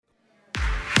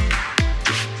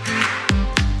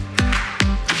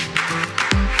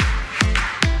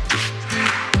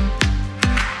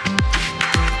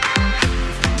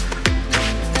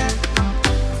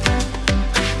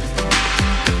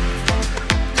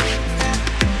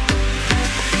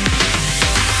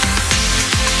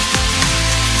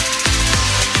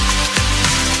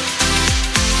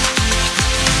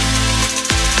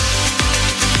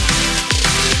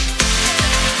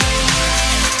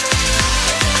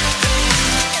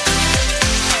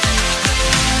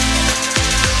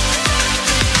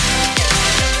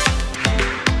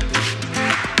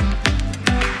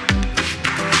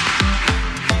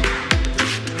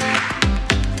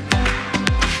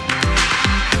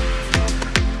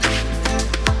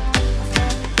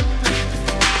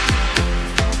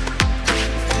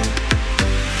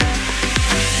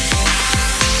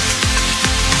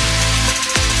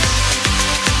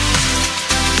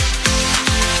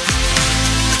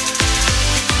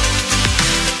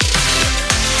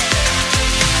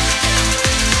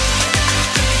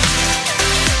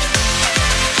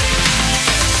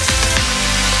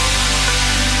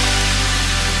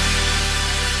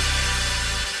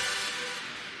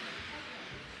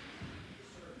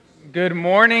Good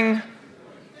morning.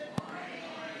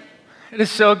 It is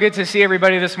so good to see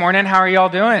everybody this morning. How are y'all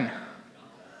doing?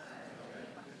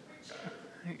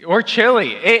 Or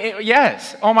chilly.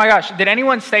 Yes. Oh my gosh. Did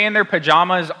anyone stay in their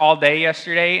pajamas all day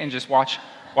yesterday and just watch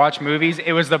movies?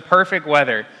 It was the perfect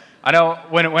weather. I know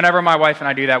whenever my wife and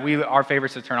I do that, our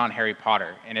favorites to turn on Harry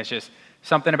Potter. And it's just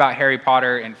something about Harry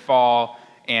Potter and fall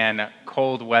and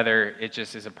cold weather. It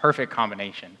just is a perfect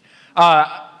combination.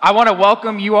 I want to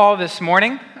welcome you all this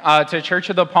morning to Church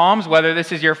of the Palms, whether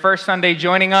this is your first Sunday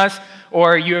joining us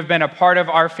or you have been a part of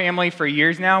our family for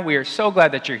years now. We are so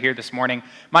glad that you're here this morning.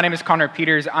 My name is Connor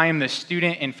Peters. I am the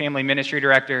Student and Family Ministry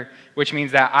Director, which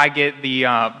means that I get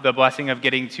the blessing of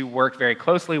getting to work very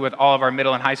closely with all of our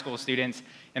middle and high school students,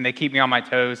 and they keep me on my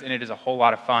toes, and it is a whole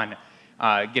lot of fun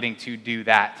getting to do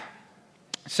that.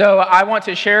 So I want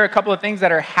to share a couple of things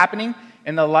that are happening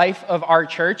in the life of our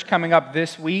church coming up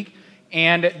this week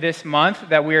and this month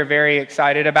that we are very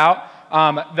excited about.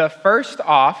 The first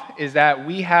off is that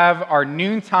we have our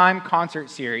noontime concert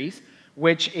series,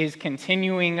 which is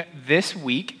continuing this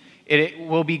week. It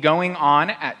will be going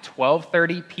on at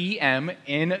 12:30 p.m.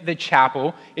 in the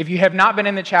chapel. If you have not been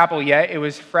in the chapel yet, it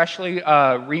was freshly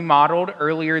remodeled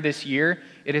earlier this year.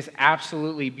 It is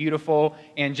absolutely beautiful,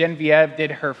 and Genevieve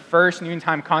did her first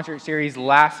noontime concert series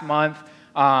last month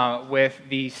with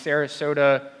the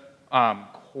Sarasota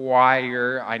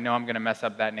choir. I know I'm going to mess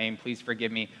up that name. Please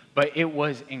forgive me. But it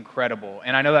was incredible.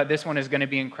 And I know that this one is going to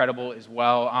be incredible as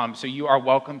well. So you are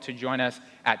welcome to join us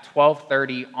at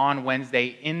 12:30 on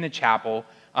Wednesday in the chapel.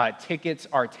 Tickets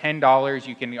are $10.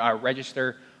 You can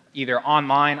register either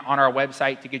online on our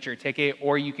website to get your ticket,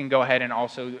 or you can go ahead and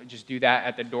also just do that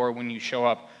at the door when you show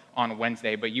up on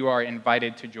Wednesday. But you are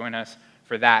invited to join us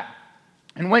for that.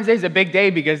 And Wednesday's a big day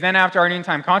because then after our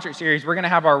noontime concert series, we're going to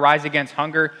have our Rise Against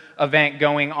Hunger event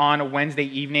going on Wednesday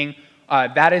evening.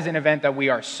 That is an event that we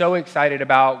are so excited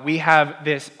about. We have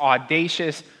this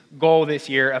audacious goal this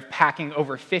year of packing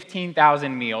over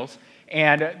 15,000 meals.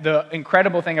 And the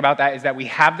incredible thing about that is that we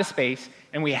have the space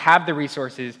and we have the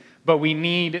resources, but we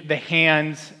need the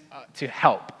hands to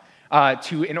help.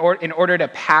 In order to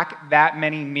pack that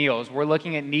many meals, we're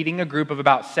looking at needing a group of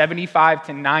about 75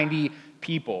 to 90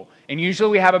 people. And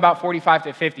usually we have about 45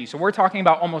 to 50. So we're talking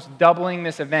about almost doubling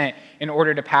this event in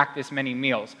order to pack this many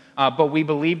meals. But we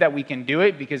believe that we can do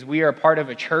it because we are part of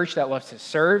a church that loves to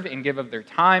serve and give of their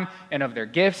time and of their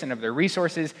gifts and of their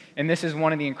resources. And this is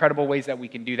one of the incredible ways that we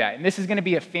can do that. And this is going to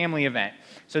be a family event.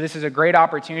 So this is a great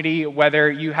opportunity,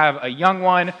 whether you have a young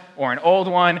one or an old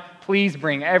one, please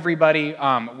bring everybody.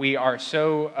 We are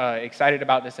so excited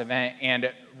about this event.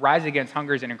 And Rise Against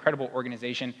Hunger is an incredible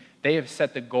organization. They have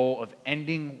set the goal of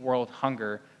ending world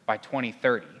hunger by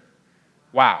 2030.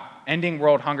 Wow, ending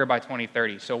world hunger by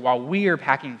 2030. So while we are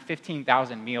packing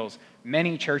 15,000 meals,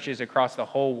 many churches across the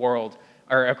whole world,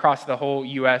 or across the whole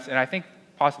U.S., and I think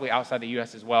possibly outside the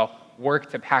U.S. as well,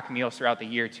 work to pack meals throughout the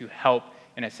year to help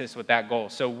and assist with that goal.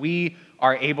 So we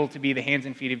are able to be the hands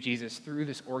and feet of Jesus through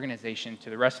this organization to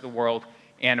the rest of the world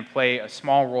and play a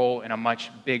small role in a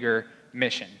much bigger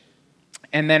mission.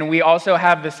 And then we also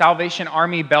have the Salvation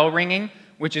Army bell ringing,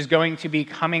 which is going to be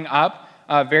coming up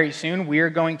very soon. We are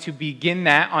going to begin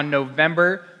that on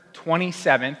November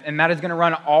 27th, and that is going to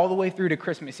run all the way through to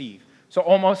Christmas Eve. So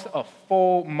almost a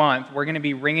full month, we're going to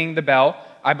be ringing the bell.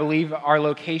 I believe our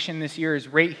location this year is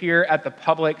right here at the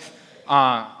Publix.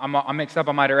 I'm mixed up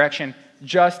on my direction.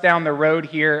 Just down the road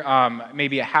here,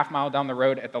 maybe a half mile down the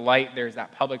road at the light, there's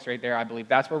that Publix right there. I believe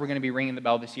that's where we're going to be ringing the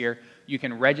bell this year. You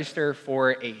can register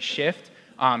for a shift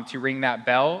to ring that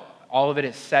bell. All of it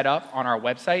is set up on our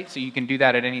website, so you can do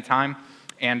that at any time.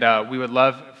 And we would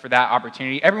love for that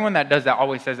opportunity. Everyone that does that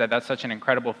always says that that's such an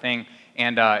incredible thing,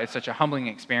 and it's such a humbling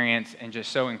experience and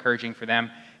just so encouraging for them.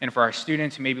 And for our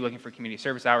students who may be looking for community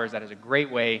service hours, that is a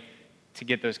great way to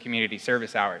get those community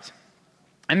service hours.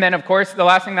 And then, of course, the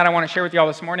last thing that I want to share with you all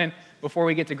this morning before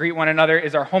we get to greet one another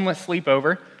is our homeless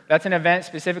sleepover. That's an event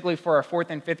specifically for our 4th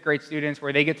and 5th grade students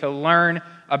where they get to learn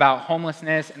about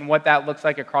homelessness and what that looks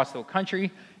like across the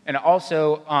country and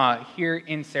also here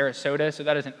in Sarasota. So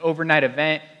that is an overnight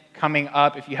event coming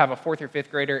up. If you have a 4th or 5th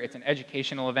grader, it's an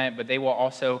educational event, but they will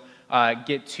also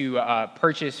get to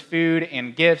purchase food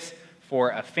and gifts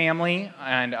for a family,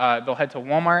 and they'll head to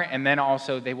Walmart, and then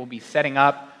also they will be setting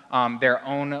up their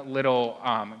own little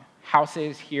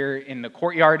houses here in the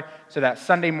courtyard, so that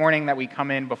Sunday morning that we come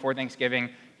in before Thanksgiving,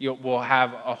 we'll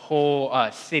have a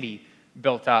whole city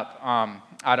built up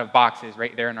out of boxes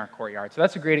right there in our courtyard. So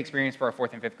that's a great experience for our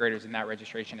 4th and 5th graders, and that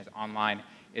registration is online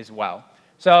as well.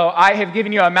 So I have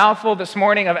given you a mouthful this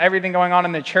morning of everything going on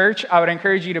in the church. I would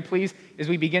encourage you to please as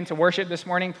we begin to worship this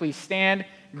morning, please stand,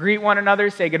 greet one another,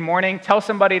 say good morning, tell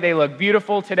somebody they look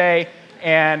beautiful today,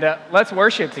 and let's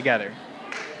worship together.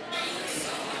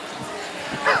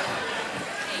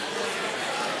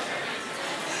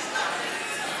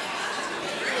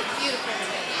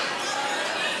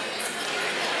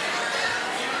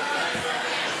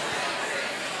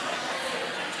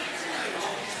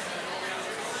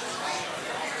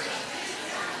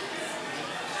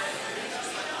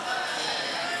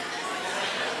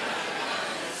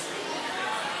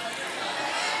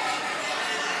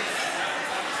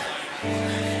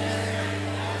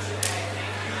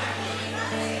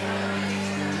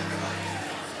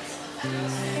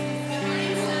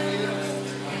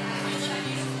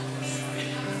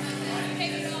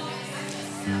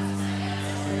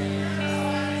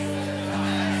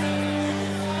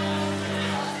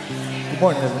 Good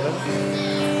morning, everybody.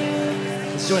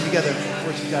 Let's join together.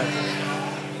 Worship God.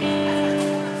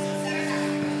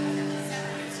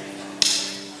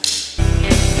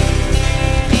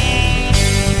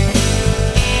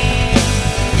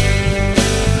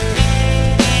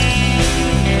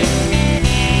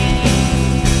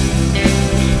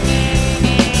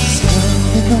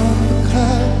 Standing on the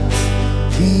cloud,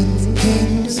 kings and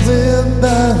kings will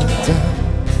bow down.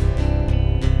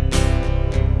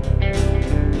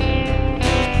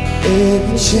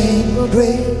 Every chain will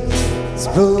break, his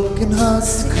broken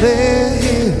hearts declare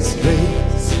his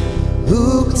praise.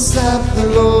 Who can stop the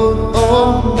Lord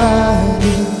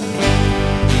Almighty?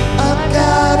 Our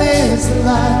God is the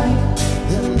Lion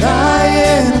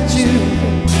of Judah.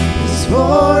 He's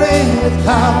roaring with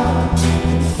power,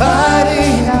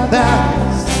 fighting our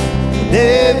battles, and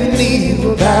every knee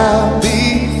will bow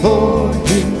before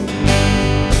him.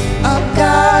 Our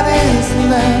God is the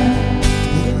Lamb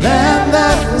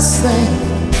that was slain,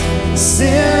 the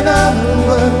sin of the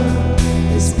world.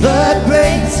 His blood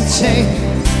breaks the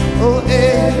chains. Oh,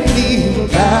 every knee will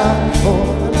bow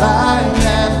before the Lion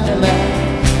and the Lamb.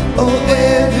 Oh,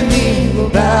 every knee will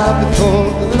bow before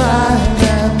the Lion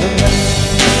and the Lamb.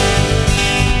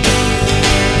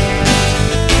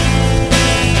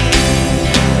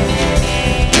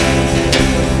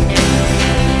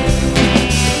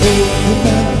 Open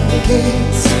up the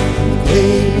gates,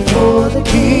 wait before the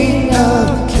King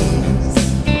of Kings.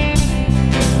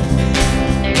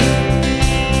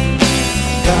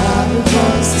 God who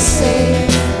wants to save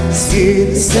is here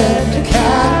to set the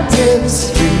captives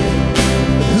free.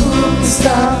 But who can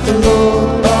stop the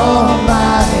Lord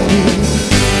Almighty?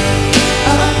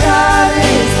 Our God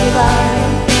is the Lion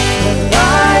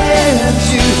of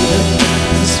Judah.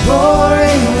 He's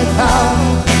roaring with power,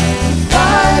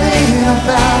 fighting our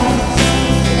battles.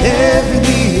 Every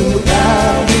knee will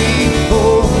bow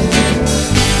before you.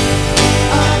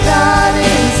 Our God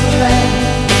is the Lamb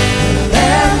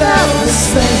that was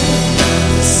slain,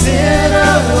 the sin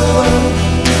of the world.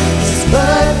 His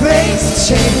blood breaks the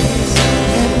chains,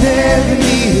 and every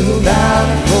knee will bow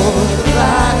before the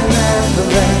Lion and the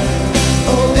Lamb.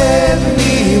 Oh, every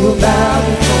knee will bow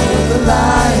before the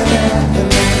Lion and the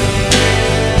Lamb.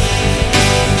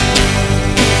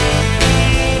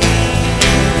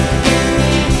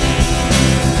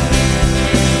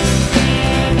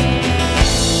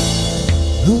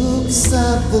 Who can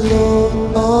stop the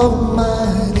Lord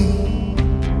Almighty?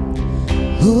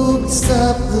 Who can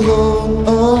stop the Lord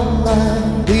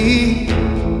Almighty?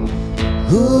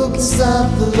 Who can stop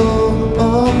the Lord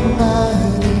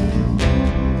Almighty?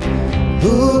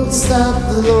 Who can stop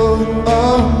the Lord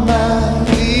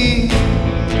Almighty?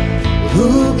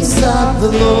 Who can stop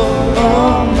the Lord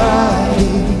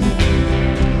Almighty?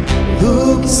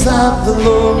 Who can stop the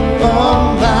Lord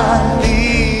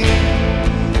Almighty?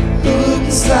 Who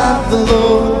can stop the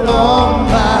Lord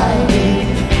Almighty?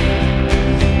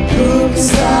 Who can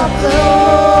stop the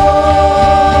Lord?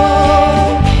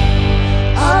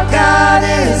 Our God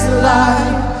is the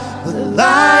Lion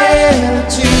of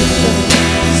Judah.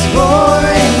 He's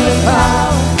roaring with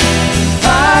power,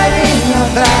 fighting our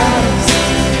battles.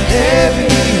 Every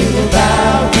knee will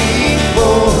bow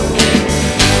before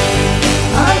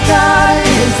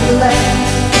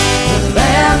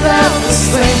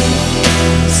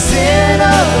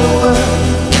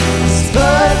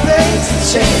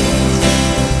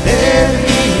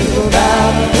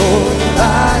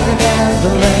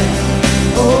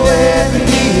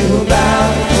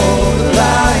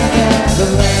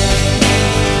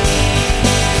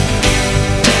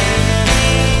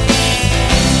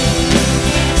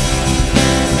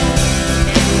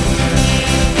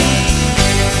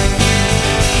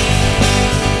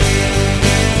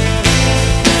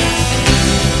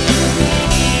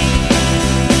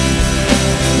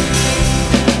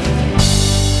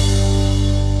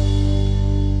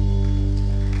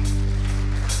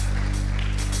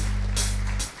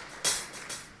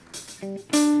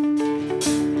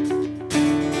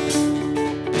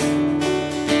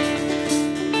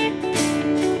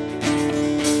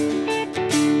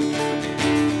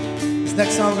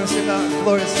going to sing about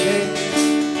glorious day.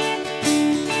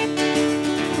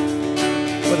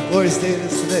 What a glorious day it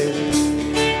is today.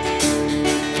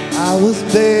 I was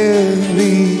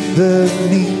buried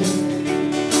beneath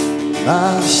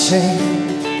my shame.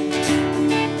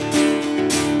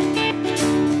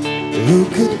 Who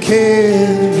could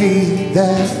carry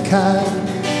that kind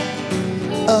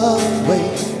of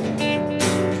weight?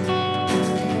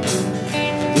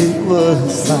 It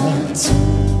was my turn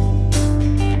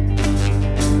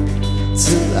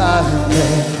till I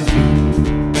met you.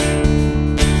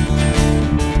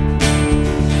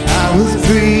 I was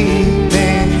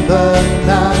breathing but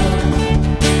not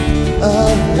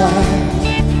alive.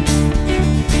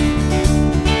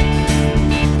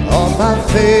 All my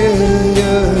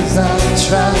failures I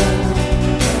tried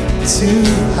to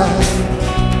hide.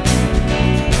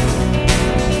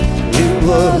 It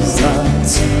was my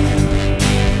turn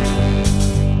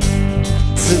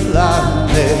till I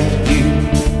met you.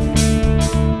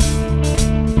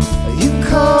 You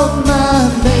called my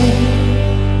name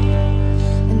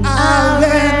and I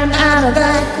ran out of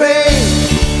that grave,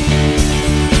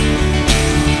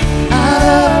 out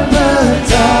of the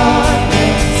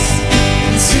darkness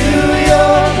into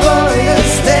your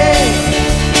glorious day.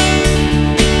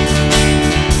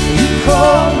 You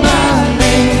called my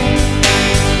name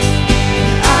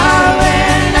and I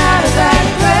ran out of that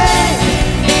grave,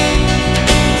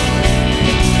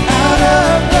 out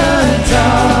of the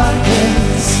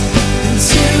darkness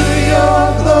into your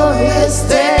glorious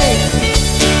day.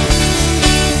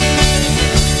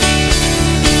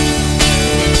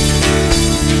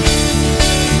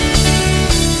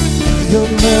 Your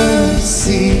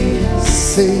mercy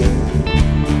saved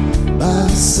my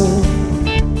soul.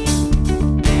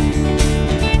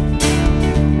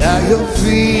 Now your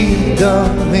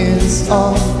freedom is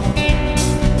all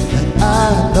that I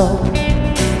know.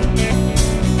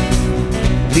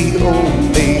 The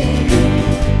Omega,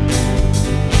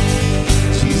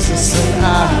 Jesus, and I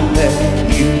met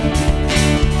you.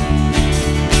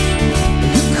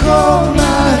 You called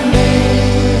my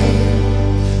name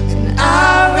and I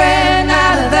ran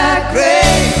out of that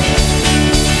grave,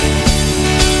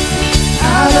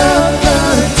 out of the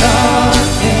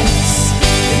darkness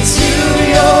into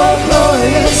your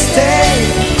glorious day.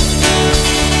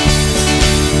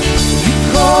 You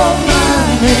called my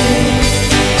name,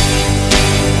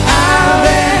 I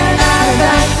ran out of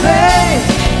that grave,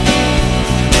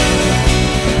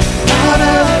 out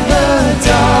of the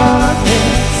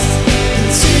darkness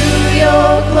into your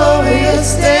glorious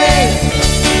day.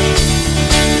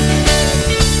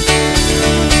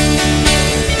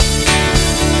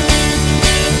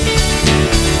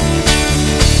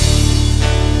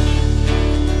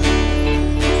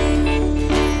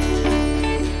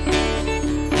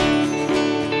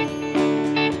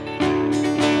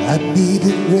 I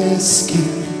needed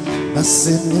rescue, my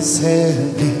sin was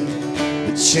heavy.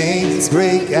 The chains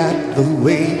break at the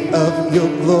weight of your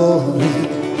glory.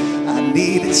 I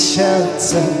needed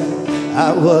shelter,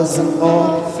 I was an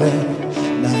orphan.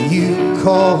 Now you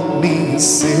call me a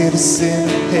citizen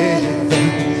of heaven.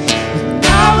 When I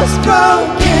was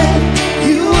broken,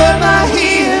 you were my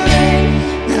healing.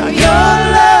 Now your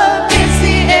love is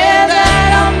the air that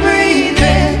I'm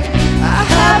breathing. I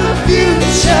have a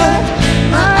future,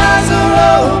 my eyes are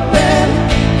open,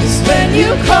 'cause when you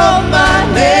called my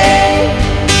name,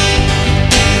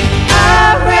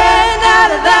 I ran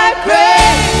out of that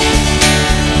grave,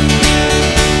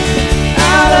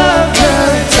 out of the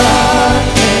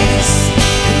darkness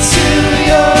into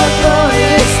your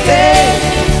glorious day.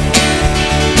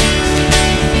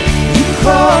 You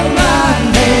called my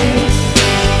name,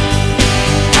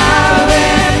 I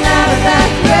ran out of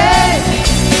that grave,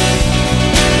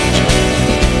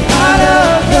 out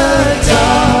of the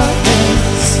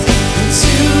darkness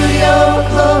into your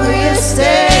glorious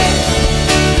day.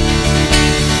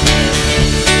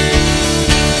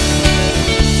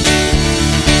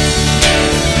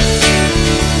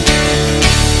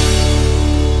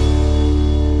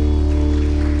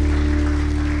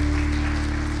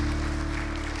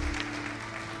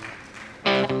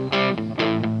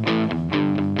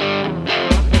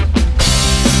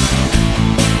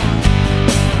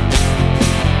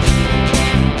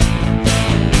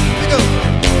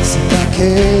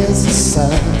 Cares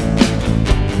aside,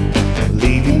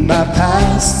 leaving my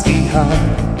past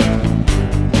behind,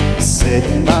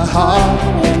 setting my heart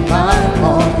and mind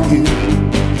on you,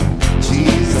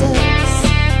 Jesus.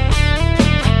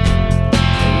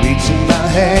 Reaching my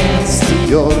hands to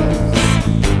yours,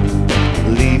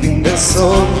 leaving there's so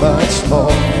much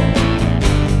more,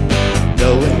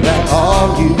 knowing that all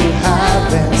you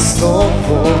have in store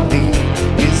for me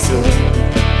is good.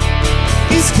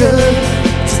 It's good.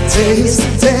 Today's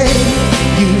the day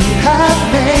you have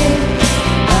made.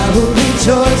 I will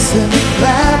rejoice and be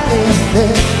glad in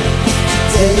it.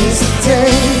 Today's the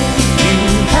day you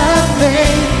have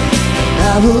made.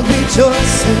 I will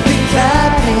rejoice and be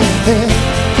glad in it.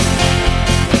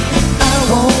 I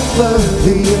won't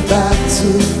worry about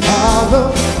tomorrow.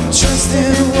 Trust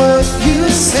in what you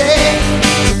say.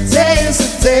 Today's the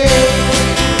day.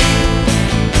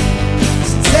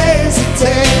 Today's the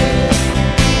day.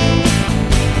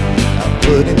 I'm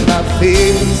putting my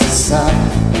fears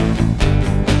aside,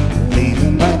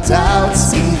 leaving my doubts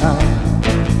behind,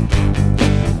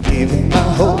 giving my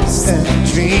hopes and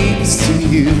dreams to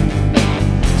you,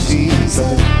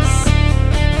 Jesus.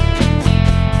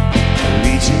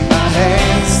 Reaching my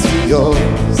hands to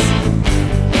yours,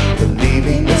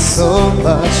 believing there's so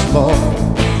much more,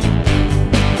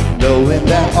 knowing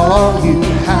that all you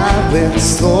have in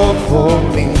store for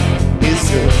me is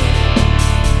good.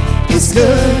 It's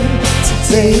good.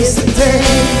 Today's the day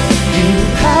you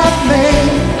have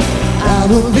made. I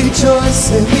will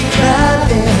rejoice and be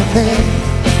glad in it.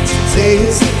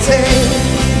 Today's the day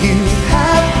you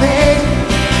have made.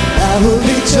 I will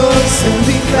rejoice and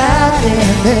be glad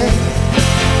in it.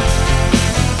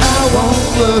 I won't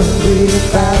worry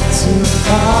about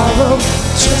tomorrow.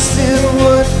 Trust in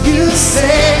what you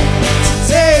say.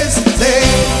 Today's the day.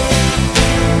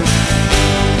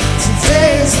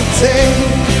 Today's the day.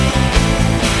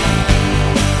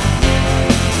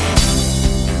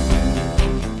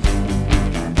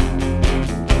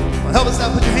 Help us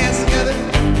now, put your hands together.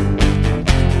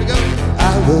 Here we go.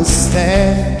 I will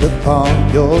stand upon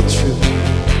your truth.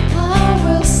 I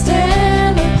will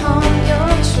stand upon your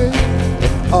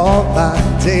truth. All my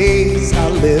days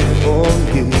I'll live for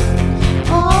you.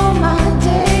 All my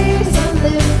days I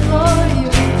live for you.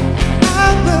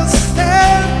 I will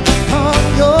stand upon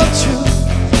your truth.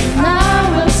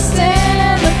 I will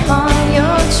stand upon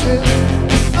your truth.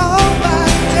 All my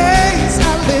days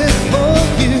I live for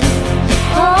you.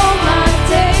 All my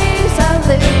days I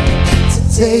live.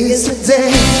 Today is the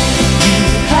day you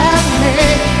have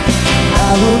made.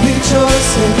 I will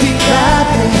rejoice and be glad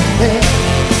in it.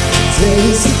 Today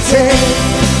is the day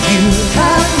you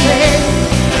have made.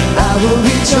 I will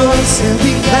rejoice and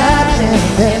be glad in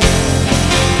it.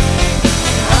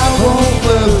 I won't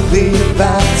worry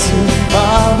about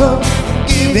tomorrow,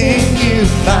 giving you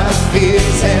my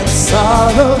fears and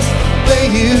sorrows. Where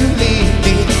you lead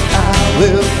me, I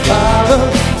will follow.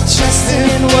 Trust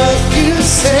in what you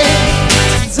say.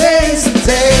 Today's the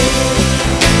day.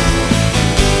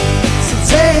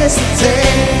 Today's the day.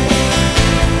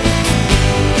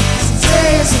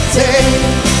 Today's the day.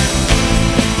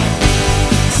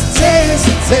 Today's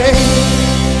the day.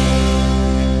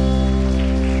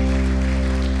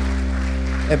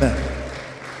 Amen.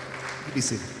 You be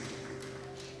seated.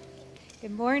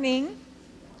 Good morning.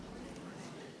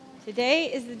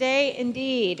 Today is the day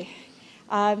indeed.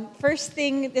 First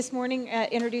thing this morning,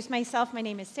 introduce myself. My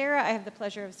name is Sarah. I have the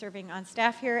pleasure of serving on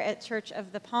staff here at Church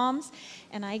of the Palms,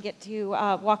 and I get to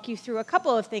walk you through a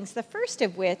couple of things. The first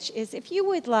of which is if you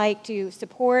would like to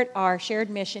support our shared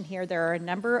mission here, there are a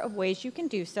number of ways you can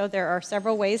do so. There are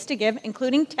several ways to give,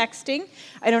 including texting.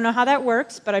 I don't know how that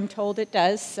works, but I'm told it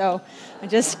does, so I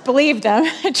just believe them,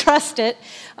 trust it.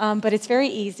 But it's very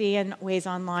easy and ways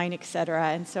online, etc.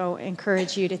 And so I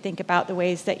encourage you to think about the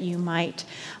ways that you might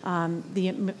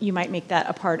make that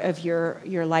a part of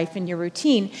your life and your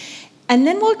routine. And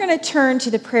then we're going to turn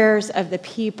to the prayers of the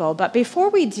people. But before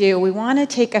we do, we want to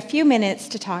take a few minutes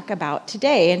to talk about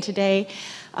today. And today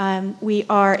we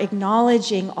are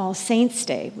acknowledging All Saints'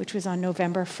 Day, which was on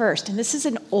November 1st. And this is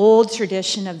an old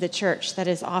tradition of the church that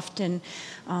is often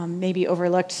maybe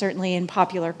overlooked, certainly in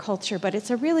popular culture. But it's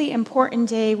a really important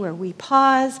day where we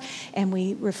pause and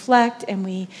we reflect and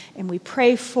we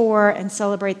pray for and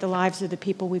celebrate the lives of the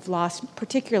people we've lost,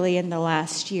 particularly in the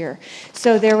last year.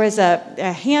 So there was a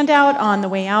handout on the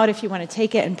way out if you want to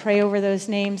take it and pray over those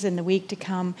names in the week to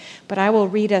come. But I will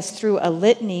read us through a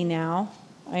litany now.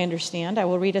 I understand. I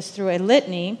will read us through a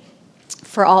litany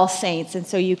for all saints. And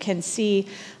so you can see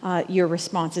your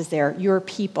responses there, your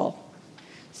people.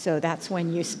 So that's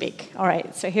when you speak. All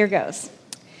right, so here goes.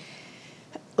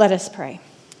 Let us pray.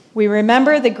 We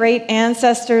remember the great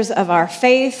ancestors of our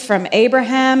faith, from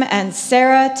Abraham and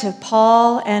Sarah to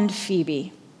Paul and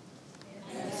Phoebe.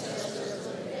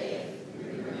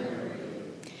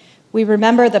 We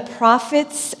remember the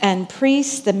prophets and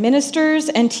priests, the ministers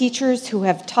and teachers who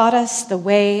have taught us the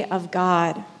way of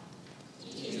God.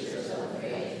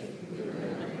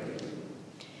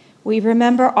 We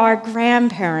remember our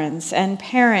grandparents and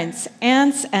parents,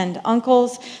 aunts and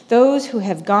uncles, those who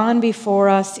have gone before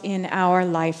us in our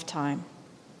lifetime.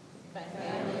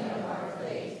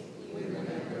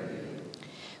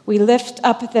 We lift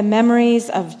up the memories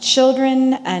of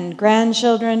children and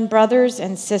grandchildren, brothers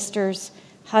and sisters,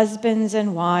 husbands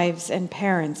and wives and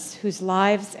parents whose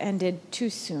lives ended too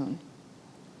soon.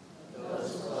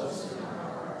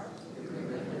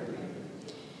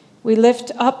 We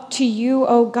lift up to you,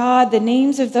 O God, the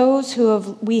names of those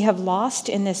we have lost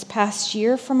in this past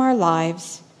year from our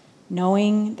lives,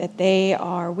 knowing that they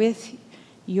are with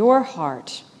your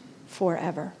heart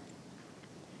forever.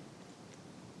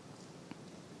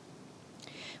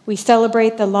 We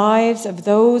celebrate the lives of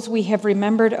those we have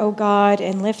remembered, O God,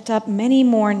 and lift up many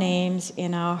more names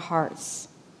in our hearts.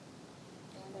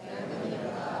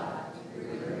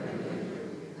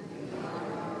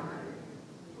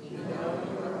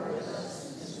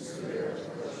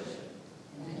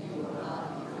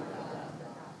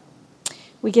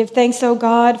 We give thanks, O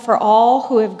God, for all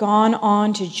who have gone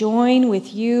on to join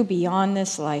with you beyond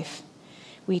this life.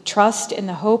 We trust in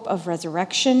the hope of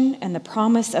resurrection and the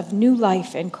promise of new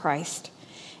life in Christ,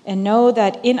 and know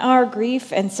that in our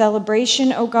grief and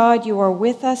celebration, O God, you are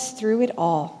with us through it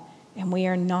all, and we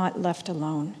are not left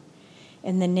alone.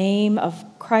 In the name of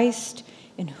Christ,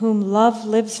 in whom love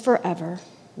lives forever,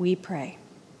 we pray.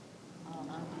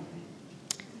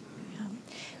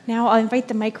 Now I'll invite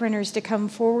the mic runners to come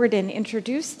forward and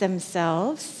introduce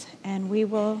themselves, and we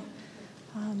will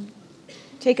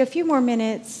take a few more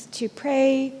minutes to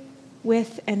pray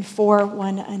with and for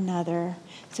one another.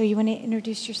 So you want to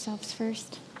introduce yourselves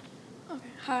first? Okay.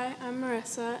 Hi, I'm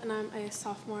Marissa, and I'm a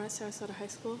sophomore at Sarasota High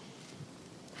School.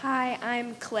 Hi,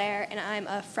 I'm Claire, and I'm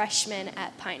a freshman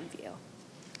at Pineview.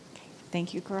 Okay.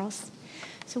 Thank you, girls.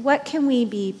 So what can we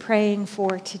be praying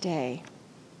for today?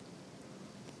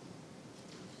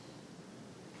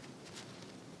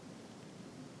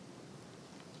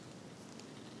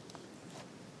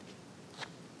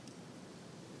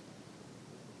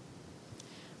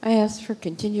 I ask for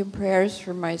continued prayers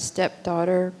for my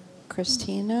stepdaughter,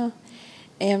 Christina,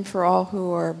 and for all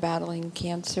who are battling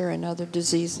cancer and other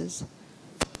diseases.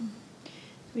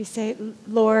 We say,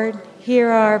 Lord, hear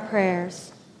our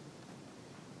prayers.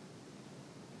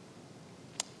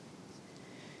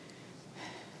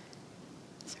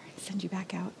 Sorry, send you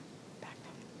back out.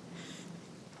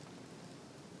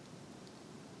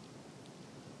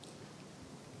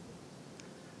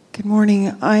 Good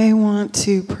morning. I want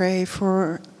to pray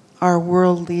for our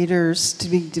world leaders to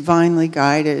be divinely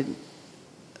guided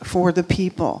for the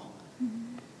people,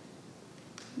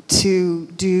 to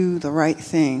do the right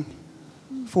thing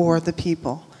for the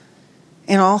people.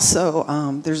 And also,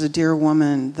 there's a dear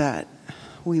woman that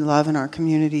we love in our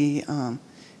community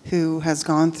who has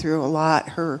gone through a lot.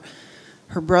 Her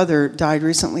brother died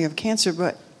recently of cancer,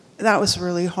 but that was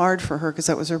really hard for her because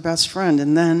that was her best friend.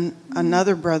 And then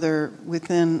another brother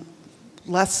within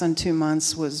less than 2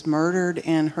 months was murdered,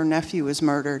 and her nephew was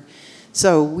murdered.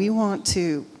 So we want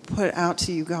to put out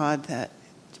to you, God, that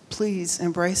please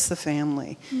embrace the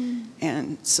family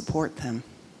and support them.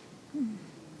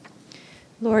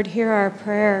 Lord, hear our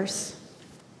prayers.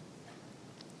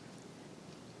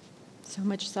 So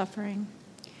much suffering.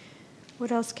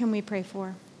 What else can we pray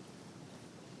for?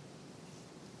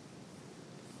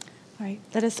 All right,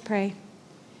 let us pray.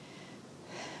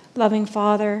 Loving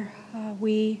Father,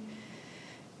 we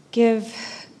give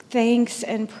thanks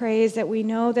and praise that we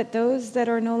know that those that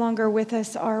are no longer with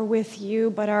us are with you,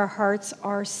 but our hearts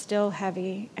are still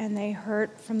heavy and they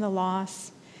hurt from the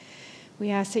loss. We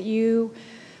ask that you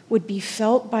would be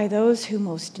felt by those who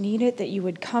most need it, that you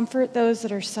would comfort those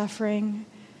that are suffering.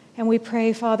 And we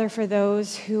pray, Father, for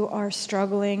those who are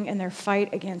struggling in their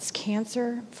fight against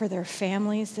cancer, for their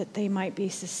families, that they might be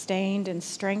sustained and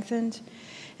strengthened,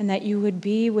 and that you would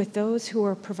be with those who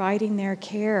are providing their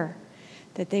care,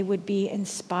 that they would be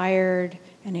inspired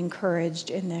and encouraged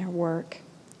in their work.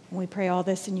 And we pray all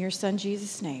this in your Son,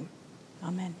 Jesus' name.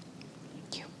 Amen.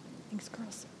 Thank you. Thanks,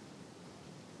 girls.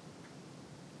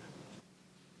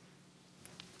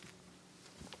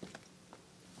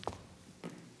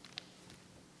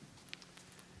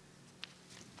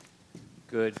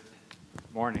 Good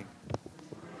morning.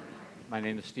 My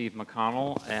name is Steve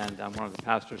McConnell, and I'm one of the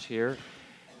pastors here.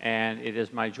 And it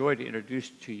is my joy to introduce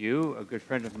to you a good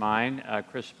friend of mine,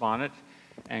 Chris Bonnet.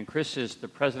 And Chris is the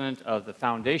president of the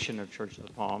Foundation of Church of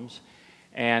the Palms.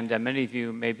 And many of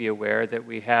you may be aware that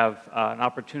we have an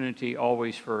opportunity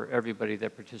always for everybody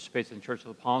that participates in Church of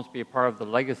the Palms to be a part of the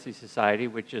Legacy Society,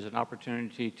 which is an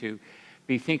opportunity to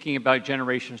be thinking about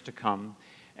generations to come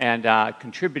and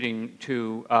contributing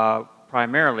to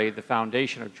primarily the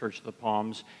foundation of Church of the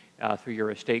Palms through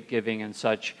your estate giving and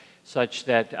such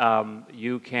that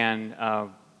you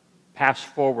can pass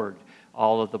forward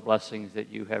all of the blessings that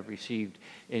you have received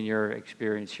in your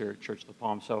experience here at Church of the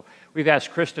Palms. So we've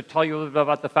asked Chris to tell you a little bit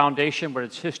about the foundation, what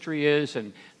its history is,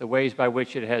 and the ways by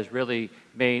which it has really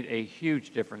made a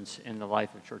huge difference in the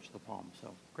life of Church of the Palms.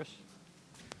 So, Chris.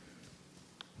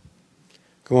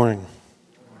 Good morning.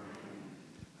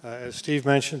 As Steve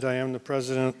mentioned, I am the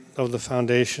president of the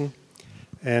foundation,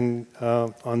 and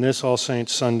on this All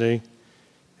Saints Sunday,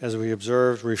 as we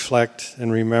observe, reflect,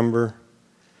 and remember,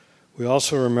 we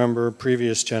also remember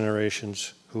previous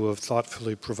generations who have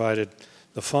thoughtfully provided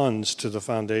the funds to the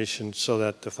foundation so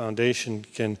that the foundation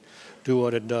can do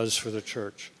what it does for the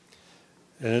church.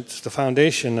 And it's the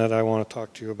foundation that I want to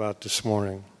talk to you about this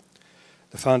morning.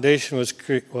 The foundation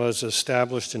was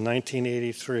established in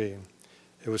 1983.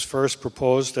 It was first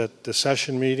proposed at the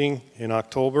session meeting in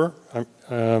February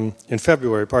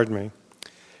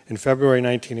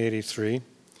 1983.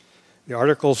 The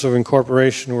Articles of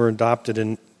Incorporation were adopted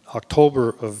in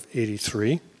October of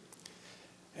 83.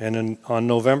 And on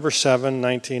November 7,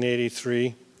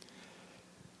 1983,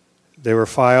 they were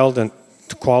filed and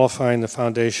qualifying the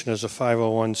foundation as a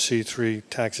 501c3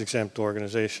 tax-exempt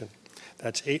organization.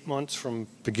 That's 8 months from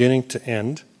beginning to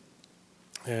end.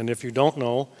 And if you don't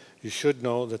know, you should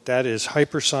know that that is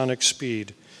hypersonic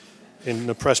speed in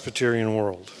the Presbyterian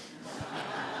world.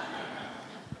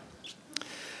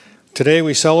 Today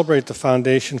we celebrate the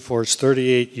foundation for its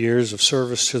 38 years of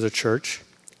service to the church,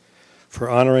 for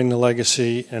honoring the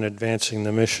legacy and advancing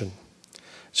the mission.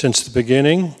 Since the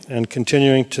beginning and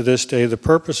continuing to this day, the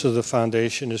purpose of the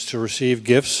foundation is to receive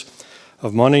gifts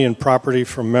of money and property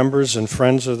from members and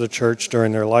friends of the church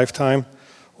during their lifetime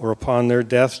or upon their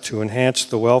death to enhance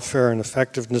the welfare and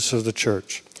effectiveness of the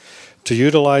church, to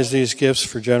utilize these gifts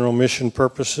for general mission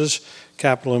purposes,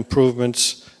 capital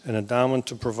improvements, and endowment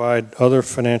to provide other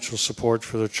financial support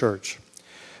for the church.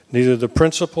 Neither the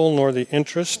principal nor the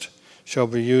interest shall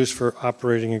be used for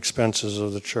operating expenses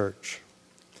of the church.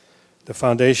 The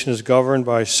foundation is governed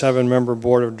by a 7-member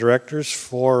board of directors,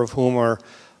 4 of whom are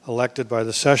elected by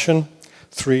the session,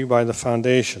 3 by the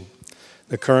foundation.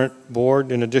 The current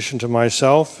board, in addition to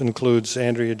myself, includes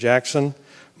Andrea Jackson,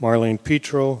 Marlene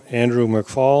Petro, Andrew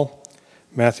McFall,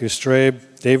 Matthew Strabe,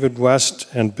 David West,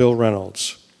 and Bill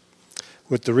Reynolds.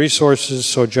 With the resources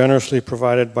so generously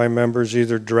provided by members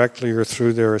either directly or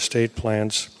through their estate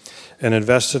plans, and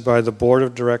invested by the board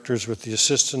of directors with the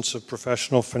assistance of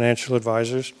professional financial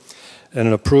advisors and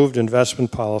an approved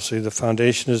investment policy, the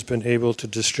foundation has been able to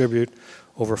distribute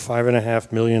over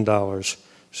 $5.5 million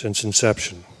since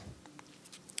inception.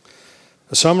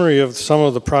 A summary of some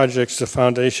of the projects the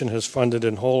foundation has funded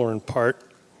in whole or in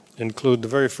part include the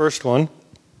very first one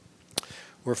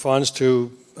were funds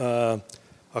to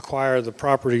acquire the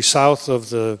property south of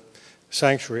the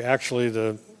sanctuary. Actually,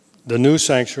 the new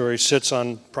sanctuary sits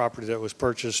on property that was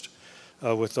purchased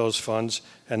with those funds,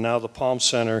 and now the Palm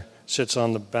Center sits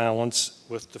on the balance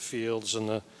with the fields and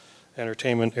the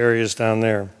entertainment areas down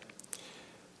there.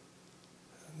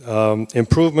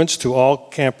 Improvements to all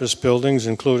campus buildings,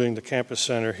 including the campus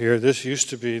center here. This used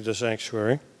to be the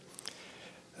sanctuary.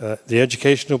 The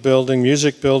educational building,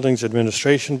 music buildings,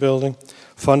 administration building,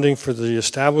 funding for the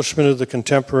establishment of the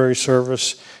contemporary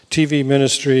service, TV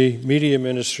ministry, media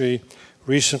ministry,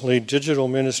 recently digital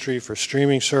ministry for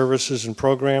streaming services and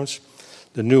programs,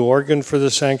 the new organ for the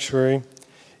sanctuary,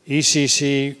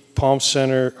 ECC, Palm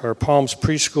Center, or Palms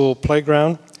Preschool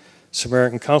Playground,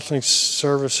 Samaritan Counseling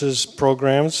Services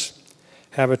programs,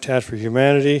 Habitat for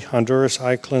Humanity, Honduras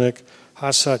Eye Clinic,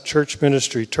 Hassat Church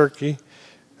Ministry, Turkey,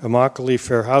 Immokalee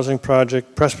Fair Housing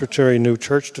Project, Presbytery New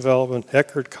Church Development,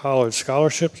 Eckerd College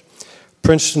Scholarships,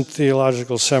 Princeton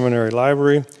Theological Seminary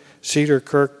Library, Cedar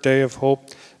Kirk Day of Hope,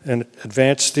 and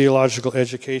Advanced Theological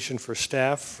Education for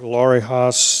staff, Laurie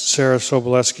Haas, Sarah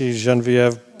Soboleski,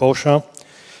 Genevieve Beauchamp,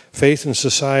 Faith and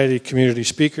Society Community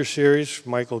Speaker Series,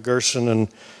 Michael Gerson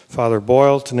and Father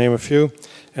Boyle, to name a few,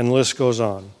 and the list goes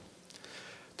on.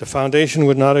 The foundation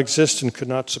would not exist and could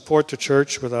not support the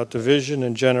church without the vision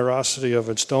and generosity of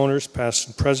its donors, past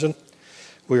and present.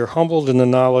 We are humbled in the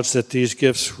knowledge that these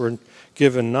gifts were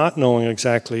given not knowing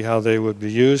exactly how they would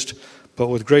be used, but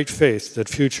with great faith that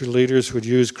future leaders would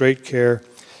use great care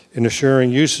in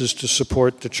assuring uses to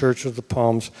support the Church of the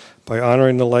Palms by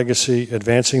honoring the legacy,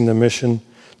 advancing the mission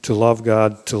to love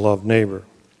God, to love neighbor.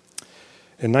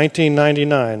 In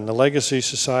 1999, the Legacy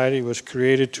Society was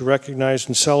created to recognize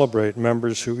and celebrate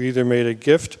members who either made a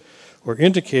gift or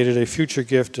indicated a future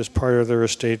gift as part of their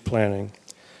estate planning.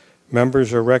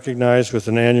 Members are recognized with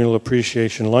an annual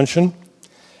appreciation luncheon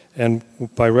and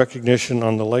by recognition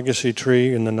on the legacy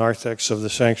tree in the narthex of the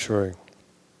sanctuary.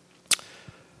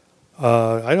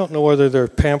 I don't know whether there are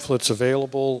pamphlets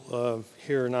available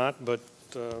here or not, but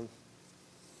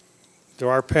There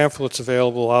are pamphlets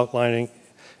available outlining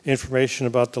information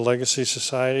about the Legacy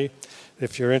Society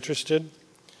if you're interested.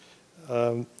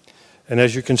 And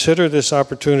as you consider this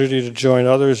opportunity to join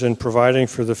others in providing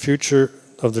for the future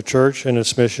of the church and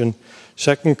its mission,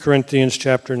 2 Corinthians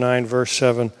chapter 9, verse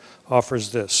 7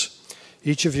 offers this.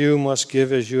 Each of you must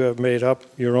give as you have made up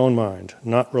your own mind,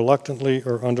 not reluctantly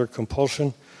or under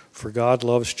compulsion, for God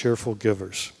loves cheerful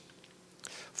givers.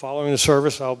 Following the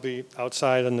service, I'll be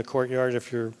outside in the courtyard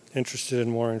if you're interested in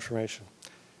more information.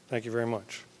 Thank you very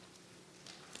much.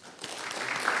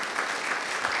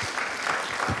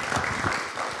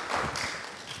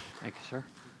 Thank you, sir.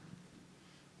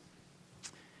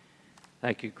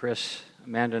 Thank you, Chris.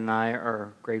 Amanda and I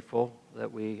are grateful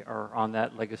that we are on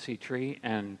that legacy tree,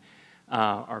 and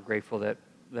are grateful that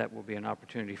that will be an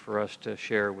opportunity for us to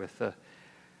share with the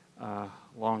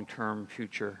long-term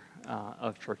future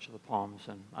of Church of the Palms,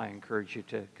 and I encourage you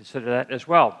to consider that as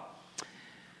well.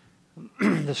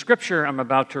 The scripture I'm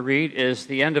about to read is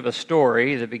the end of a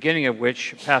story, the beginning of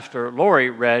which Pastor Lori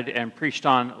read and preached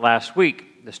on last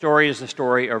week. The story is the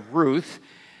story of Ruth,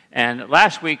 and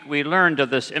last week we learned of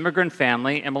this immigrant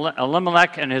family,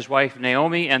 Elimelech and his wife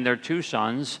Naomi and their 2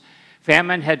 sons.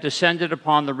 Famine had descended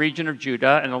upon the region of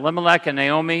Judah, and Elimelech and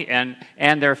Naomi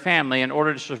and their family, in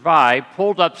order to survive,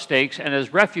 pulled up stakes and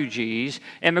as refugees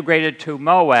immigrated to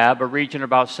Moab, a region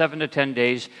about 7 to 10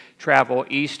 days travel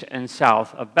east and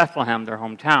south of Bethlehem, their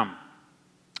hometown.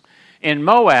 In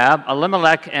Moab,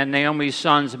 Elimelech and Naomi's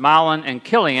sons Mahlon and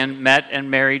Chilion met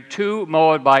and married 2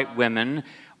 Moabite women,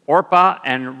 Orpah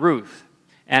and Ruth.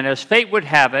 And as fate would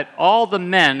have it, all the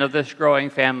men of this growing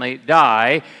family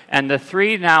die, and the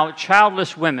 3 now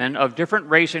childless women of different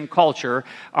race and culture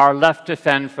are left to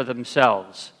fend for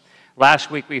themselves.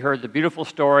 Last week we heard the beautiful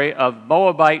story of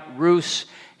Moabite Ruth's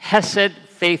hesed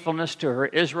faithfulness to her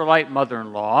Israelite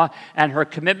mother-in-law and her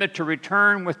commitment to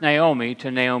return with Naomi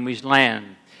to Naomi's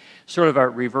land, sort of a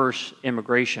reverse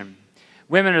immigration.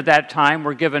 Women at that time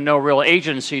were given no real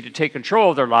agency to take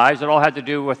control of their lives. It all had to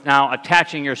do with now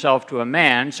attaching yourself to a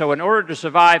man. So in order to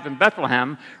survive in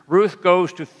Bethlehem, Ruth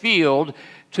goes to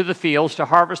the fields to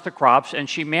harvest the crops, and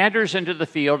she meanders into the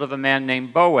field of a man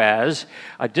named Boaz,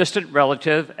 a distant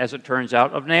relative, as it turns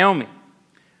out, of Naomi.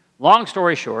 Long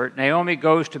story short, Naomi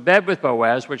goes to bed with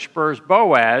Boaz, which spurs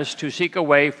Boaz to seek a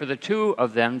way for the 2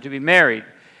 of them to be married.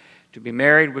 To be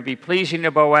married would be pleasing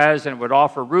to Boaz, and would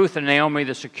offer Ruth and Naomi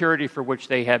the security for which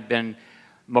they had been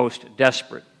most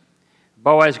desperate.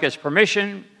 Boaz gets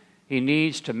permission. He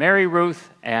needs to marry Ruth,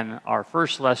 and our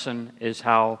first lesson is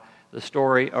how the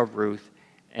story of Ruth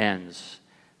ends.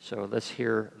 So let's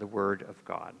hear the word of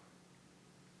God.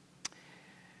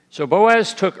 So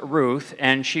Boaz took Ruth,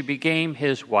 and she became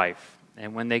his wife.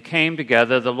 And when they came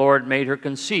together, the Lord made her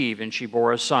conceive, and she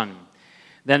bore a son.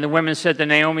 Then the women said to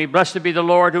Naomi, "Blessed be the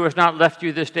Lord who has not left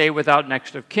you this day without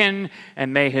next of kin,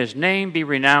 and may his name be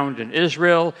renowned in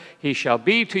Israel. He shall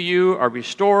be to you a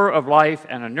restorer of life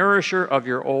and a nourisher of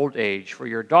your old age. For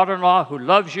your daughter-in-law who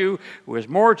loves you, who is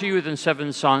more to you than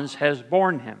 7 sons, has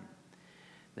borne him."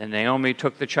 Then Naomi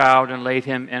took the child and laid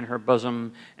him in her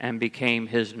bosom and became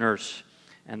his nurse.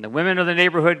 And the women of the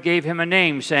neighborhood gave him a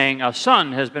name, saying, "A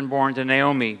son has been born to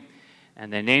Naomi."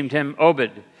 And they named him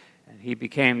Obed. He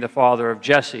became the father of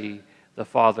Jesse, the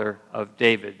father of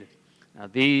David. Now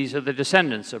these are the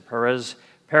descendants of Perez.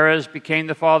 Perez became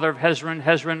the father of Hezron,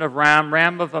 Hezron of Ram,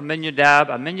 Ram of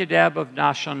Amminadab, Amminadab of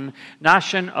Nahshon,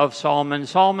 Nahshon of Solomon,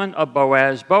 Solomon of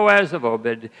Boaz, Boaz of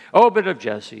Obed, Obed of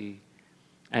Jesse,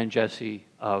 and Jesse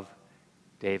of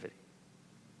David.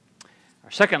 Our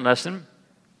second lesson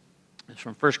is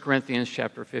from 1 Corinthians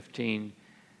chapter 15,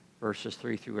 verses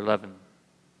 3 through 11.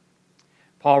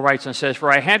 Paul writes and says,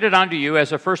 "For I handed on to you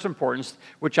as of first importance,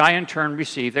 which I in turn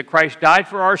received, that Christ died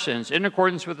for our sins in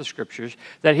accordance with the Scriptures,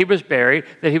 that he was buried,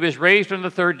 that he was raised on the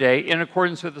 3rd day in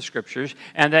accordance with the Scriptures,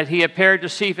 and that he appeared to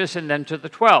Cephas and then to the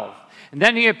 12. And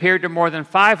then he appeared to more than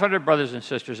 500 brothers and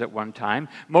sisters at one time,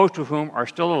 most of whom are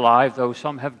still alive, though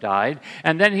some have died.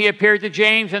 And then he appeared to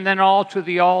James, and then all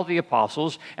the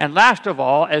apostles. And last of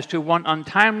all, as to one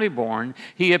untimely born,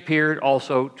 he appeared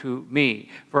also to me.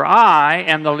 For I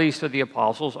am the least of the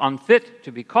apostles, unfit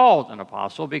to be called an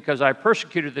apostle, because I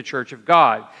persecuted the church of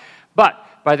God. But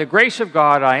by the grace of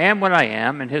God I am what I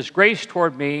am, and his grace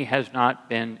toward me has not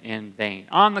been in vain.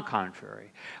 On the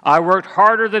contrary, I worked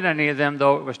harder than any of them,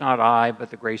 though it was not I, but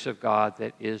the grace of God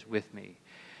that is with me.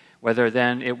 Whether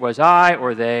then it was I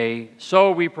or they,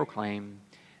 so we proclaim,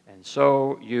 and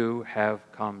so you have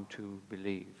come to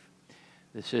believe."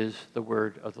 This is the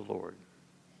word of the Lord.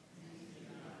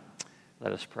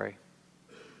 Let us pray.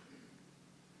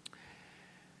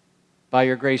 By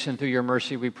your grace and through your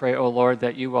mercy, we pray, O Lord,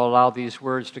 that you will allow these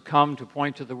words to come to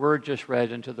point to the word just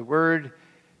read and to the word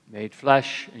made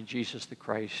flesh in Jesus the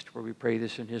Christ, where we pray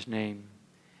this in his name.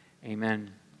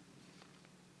 Amen.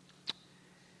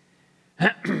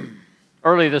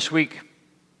 Early this week,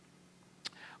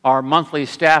 our monthly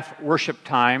staff worship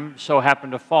time so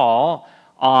happened to fall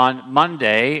on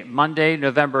Monday,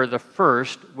 November the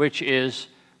 1st, which is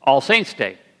All Saints'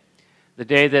 Day, the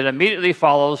day that immediately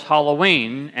follows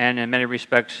Halloween and in many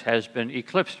respects has been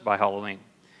eclipsed by Halloween.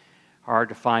 Hard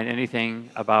to find anything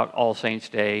about All Saints'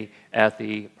 Day at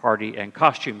the party and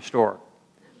costume store.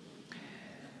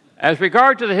 As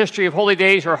regard to the history of holy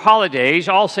days or holidays,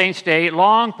 All Saints' Day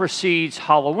long precedes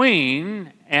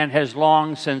Halloween and has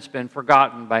long since been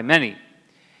forgotten by many.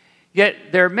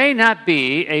 Yet there may not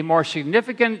be a more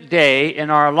significant day in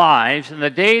our lives than the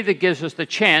day that gives us the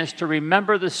chance to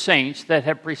remember the saints that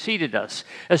have preceded us,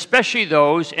 especially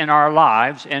those in our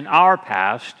lives, in our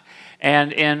past,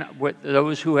 and in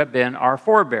those who have been our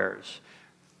forebears,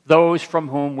 those from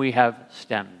whom we have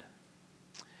stemmed.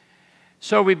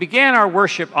 So we began our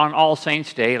worship on All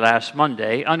Saints' Day last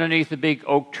Monday underneath a big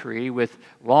oak tree with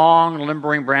long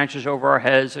limbering branches over our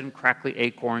heads and crackly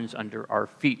acorns under our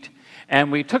feet.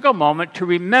 And we took a moment to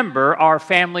remember our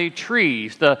family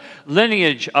trees, the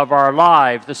lineage of our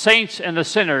lives, the saints and the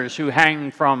sinners who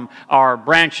hang from our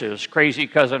branches, crazy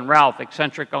cousin Ralph,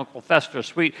 eccentric Uncle Fester,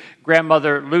 sweet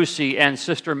grandmother Lucy, and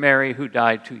Sister Mary who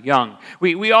died too young.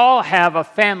 We all have a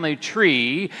family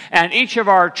tree, and each of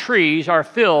our trees are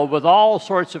filled with all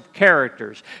sorts of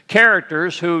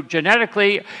characters who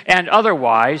genetically and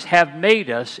otherwise have made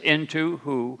us into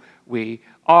who we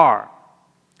are.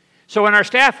 So in our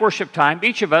staff worship time,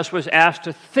 each of us was asked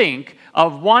to think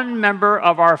of one member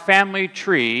of our family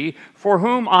tree for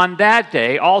whom on that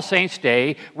day, All Saints'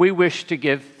 Day, we wished to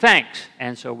give thanks.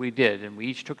 And so we did, and we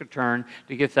each took a turn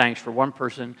to give thanks for one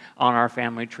person on our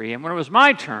family tree. And when it was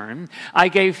my turn, I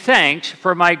gave thanks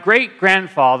for my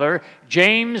great-grandfather,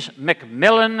 James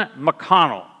McMillan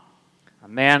McConnell, a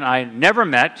man I never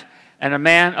met, and a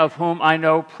man of whom I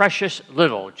know precious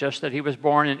little, just that he was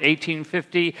born in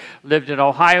 1850, lived in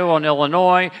Ohio and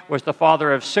Illinois, was the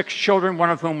father of 6 children,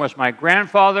 one of whom was my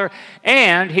grandfather,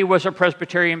 and he was a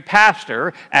Presbyterian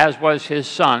pastor, as was his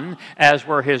son, as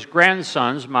were his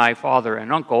grandsons, my father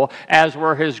and uncle, as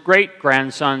were his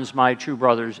great-grandsons, my 2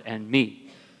 brothers and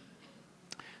me.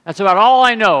 That's about all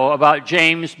I know about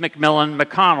James McMillan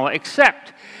McConnell,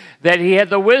 except that he had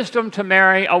the wisdom to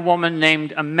marry a woman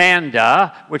named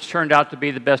Amanda, which turned out to be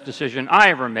the best decision I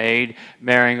ever made,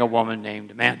 marrying a woman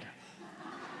named Amanda.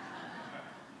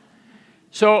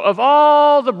 So of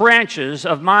all the branches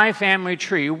of my family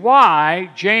tree, why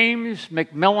James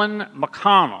McMillan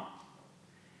McConnell?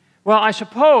 Well, I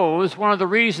suppose one of the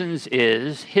reasons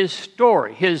is his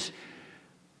story, his,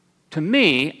 to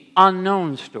me,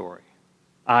 unknown story.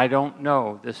 I don't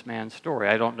know this man's story.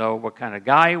 I don't know what kind of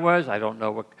guy he was. I don't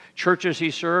know what churches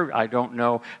he served. I don't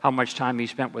know how much time he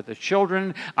spent with his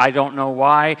children. I don't know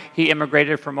why he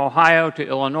immigrated from Ohio to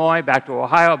Illinois, back to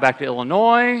Ohio, back to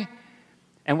Illinois.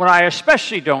 And what I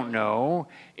especially don't know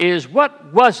is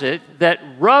what was it that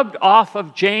rubbed off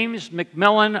of James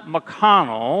McMillan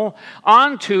McConnell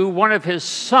onto one of his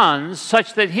sons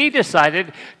such that he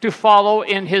decided to follow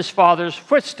in his father's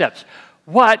footsteps.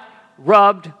 What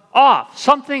rubbed off?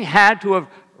 Something had to have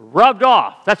rubbed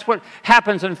off. That's what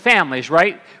happens in families,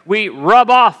 right? We rub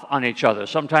off on each other.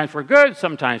 Sometimes for good,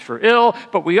 sometimes for ill,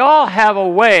 but we all have a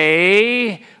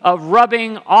way of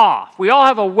rubbing off. We all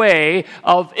have a way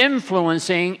of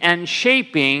influencing and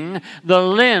shaping the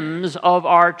limbs of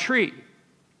our tree.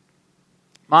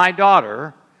 My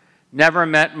daughter never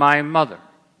met my mother.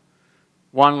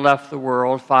 One left the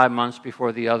world 5 months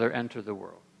before the other entered the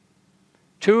world.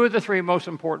 2 of the 3 most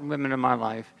important women in my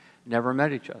life never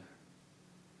met each other.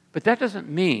 But that doesn't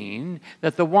mean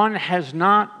that the one has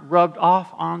not rubbed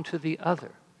off onto the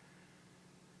other.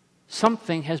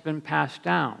 Something has been passed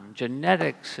down,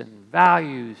 genetics and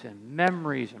values and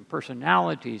memories and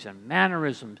personalities and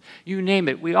mannerisms, you name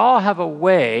it. We all have a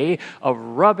way of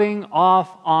rubbing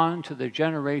off onto the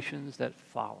generations that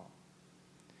follow.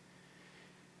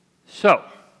 So,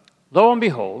 lo and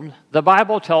behold, the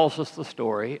Bible tells us the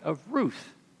story of Ruth.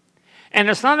 And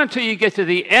it's not until you get to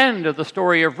the end of the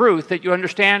story of Ruth that you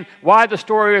understand why the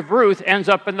story of Ruth ends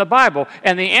up in the Bible.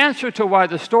 And the answer to why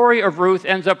the story of Ruth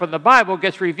ends up in the Bible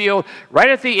gets revealed right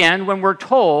at the end when we're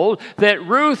told that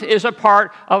Ruth is a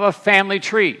part of a family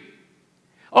tree.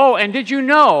 Oh, and did you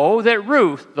know that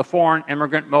Ruth, the foreign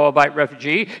immigrant Moabite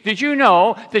refugee, did you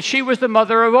know that she was the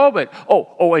mother of Obed?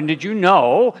 Oh, and did you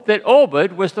know that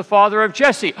Obed was the father of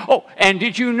Jesse? Oh, and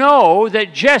did you know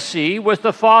that Jesse was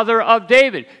the father of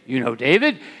David? You know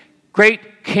David?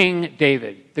 Great King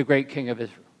David, the great king of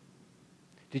Israel.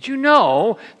 Did you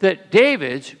know that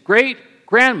David's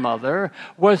great-grandmother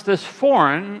was this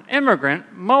foreign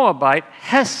immigrant, Moabite,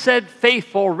 Hesed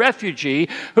faithful refugee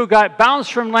who got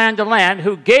bounced from land to land,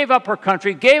 who gave up her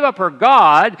country, gave up her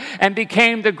God, and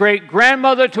became the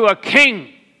great-grandmother to a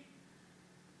king?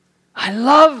 I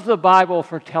love the Bible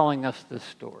for telling us this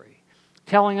story,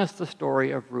 telling us the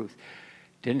story of Ruth.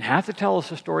 Didn't have to tell us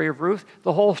the story of Ruth.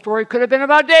 The whole story could have been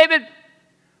about David.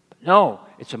 But no,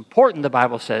 it's important, the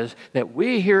Bible says, that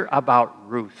we hear about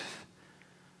Ruth.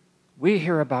 We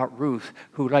hear about Ruth,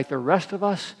 who, like the rest of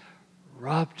us,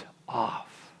 rubbed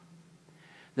off.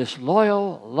 This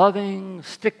loyal, loving,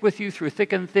 stick with you through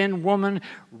thick and thin woman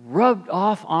rubbed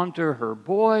off onto her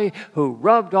boy, who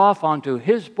rubbed off onto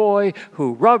his boy,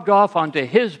 who rubbed off onto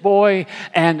his boy,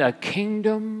 and a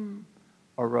kingdom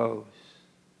arose.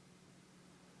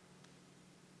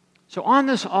 So on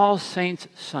this All Saints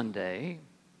Sunday,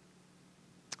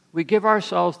 we give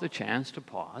ourselves the chance to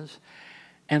pause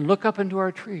and look up into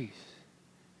our trees.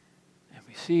 And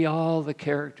we see all the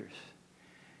characters.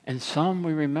 And some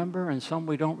we remember and some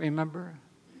we don't remember.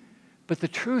 But the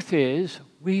truth is,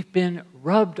 we've been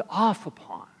rubbed off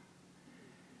upon.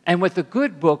 And what the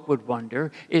good book would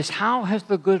wonder is, how has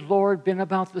the good Lord been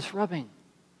about this rubbing?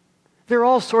 There are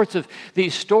all sorts of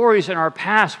these stories in our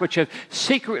past which have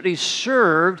secretly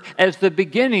served as the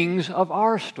beginnings of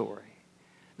our story.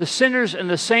 The sinners and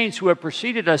the saints who have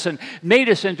preceded us and made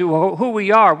us into who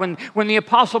we are. When the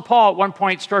Apostle Paul at one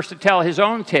point starts to tell his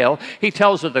own tale, he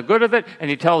tells of the good of it and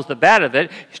he tells the bad of it.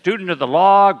 Student of the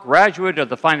law, graduate of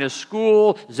the finest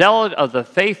school, zealot of the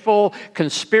faithful,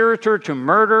 conspirator to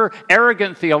murder,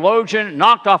 arrogant theologian,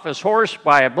 knocked off his horse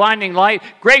by a blinding light,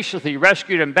 graciously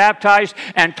rescued and baptized,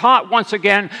 and taught once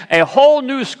again a whole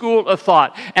new school of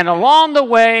thought. And along the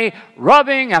way,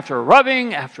 rubbing after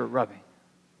rubbing after rubbing.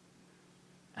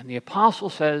 And the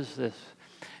apostle says this,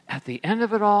 at the end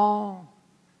of it all,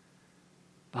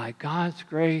 by God's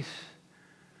grace,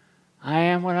 I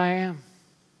am what I am.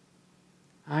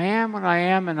 I am what I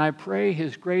am, and I pray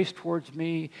his grace towards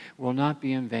me will not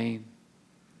be in vain.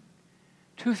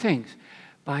 Two things.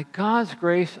 By God's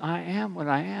grace, I am what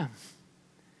I am.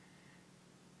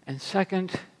 And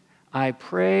second, I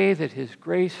pray that his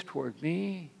grace toward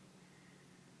me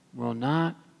will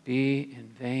not be in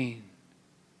vain.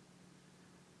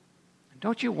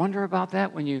 Don't you wonder about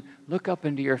that when you look up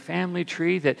into your family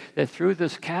tree, that through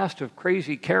this cast of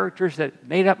crazy characters that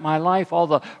made up my life, all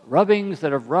the rubbings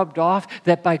that have rubbed off,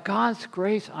 that by God's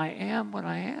grace I am what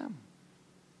I am?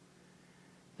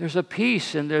 There's a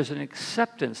peace and there's an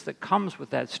acceptance that comes with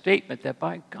that statement that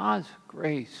by God's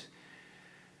grace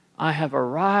I have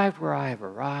arrived where I have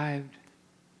arrived.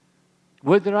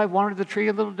 Would that I wanted the tree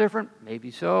a little different?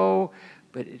 Maybe so.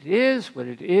 But it is what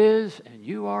it is, and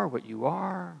you are what you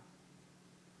are.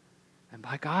 And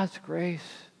by God's grace,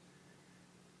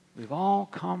 we've all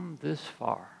come this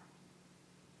far.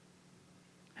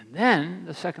 And then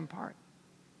the second part,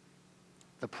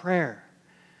 the prayer.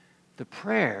 The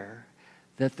prayer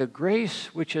that the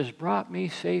grace which has brought me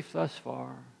safe thus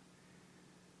far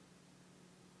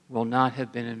will not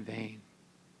have been in vain.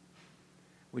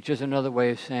 Which is another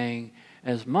way of saying,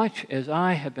 as much as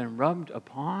I have been rubbed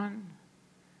upon,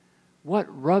 what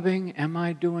rubbing am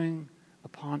I doing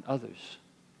upon others?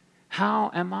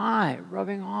 How am I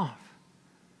rubbing off?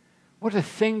 What a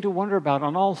thing to wonder about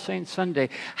on All Saints Sunday.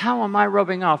 How am I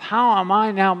rubbing off? How am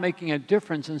I now making a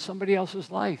difference in somebody else's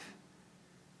life?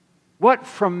 What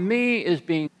from me is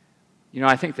being...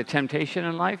 I think the temptation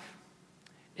in life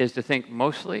is to think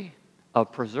mostly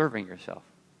of preserving yourself.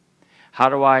 How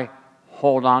do I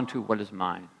hold on to what is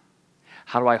mine?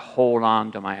 How do I hold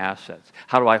on to my assets?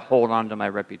 How do I hold on to my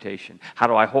reputation? How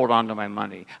do I hold on to my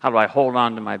money? How do I hold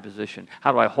on to my position?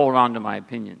 How do I hold on to my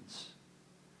opinions?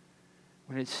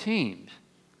 When it seems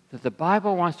that the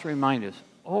Bible wants to remind us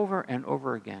over and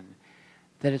over again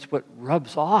that it's what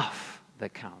rubs off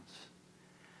that counts.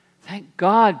 Thank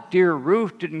God dear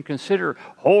Ruth didn't consider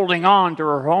holding on to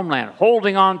her homeland,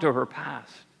 holding on to her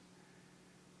past.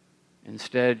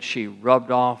 Instead, she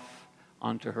rubbed off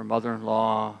onto her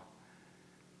mother-in-law,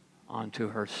 onto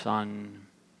her son,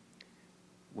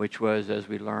 which was, as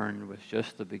we learned, was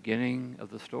just the beginning of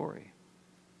the story.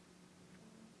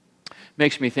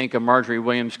 Makes me think of Marjorie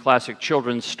Williams' classic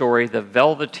children's story, The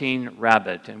Velveteen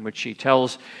Rabbit, in which she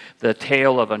tells the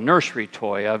tale of a nursery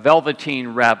toy, a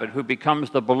velveteen rabbit who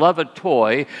becomes the beloved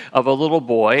toy of a little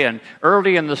boy. And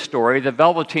early in the story, the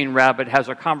velveteen rabbit has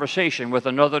a conversation with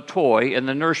another toy in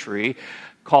the nursery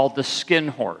called the skin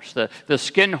horse. The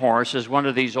skin horse is one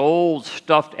of these old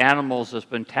stuffed animals that's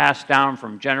been passed down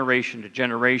from generation to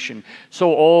generation,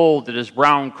 so old that his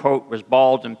brown coat was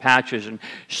bald in patches and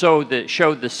showed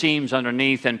the seams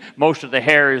underneath, and most of the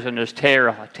hairs in his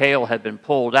tail had been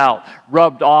pulled out,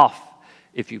 rubbed off,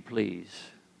 if you please.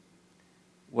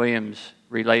 Williams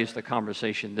relays the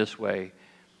conversation this way.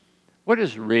 "What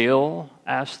is real?"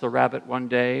 asked the rabbit one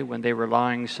day when they were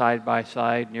lying side by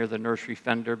side near the nursery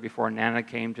fender before Nana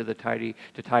came to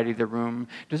tidy the room.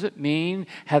 "Does it mean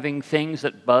having things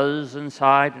that buzz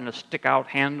inside and a stick-out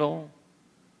handle?"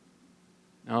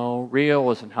 "No, real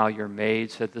isn't how you're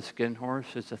made," said the skin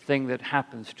horse. "It's a thing that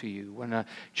happens to you when a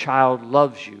child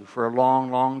loves you for a long,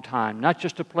 long time, not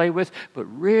just to play with, but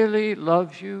really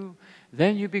loves you.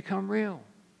 Then you become real."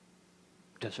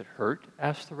 "Does it hurt?"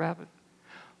 asked the rabbit.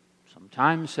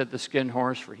 "Sometimes," said the skin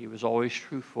horse, for he was always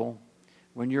truthful.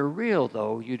 "When you're real,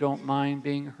 though, you don't mind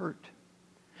being hurt."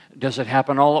 "Does it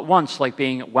happen all at once, like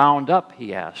being wound up?"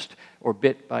 he asked, "or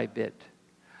bit by bit?"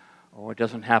 "Oh, it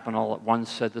doesn't happen all at once,"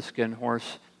 said the skin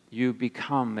horse. "You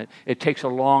become it. It takes a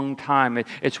long time.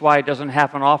 It's why it doesn't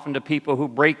happen often to people who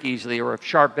break easily or have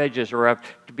sharp edges or have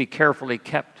to be carefully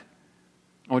kept.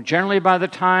 Oh, generally by the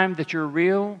time that you're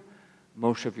real,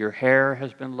 most of your hair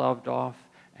has been loved off,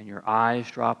 and your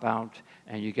eyes drop out,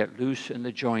 and you get loose in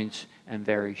the joints and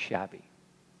very shabby.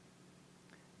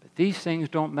 But these things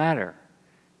don't matter,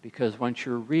 because once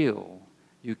you're real,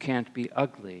 you can't be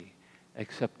ugly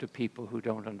except to people who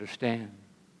don't understand.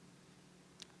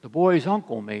 The boy's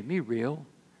uncle made me real.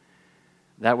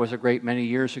 That was a great many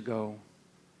years ago.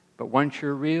 But once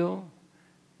you're real,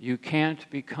 you can't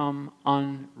become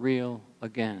unreal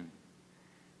again.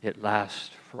 It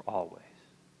lasts for always.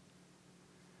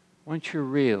 Once you're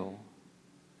real,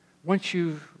 once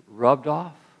you've rubbed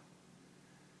off,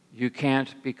 you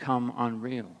can't become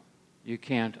unreal. You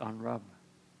can't unrub.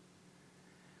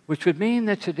 Which would mean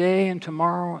that today and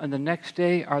tomorrow and the next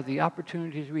day are the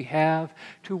opportunities we have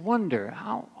to wonder,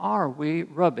 how are we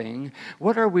rubbing?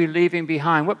 What are we leaving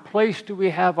behind? What place do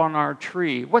we have on our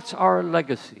tree? What's our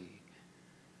legacy?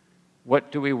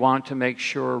 What do we want to make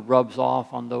sure rubs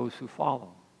off on those who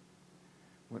follow?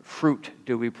 What fruit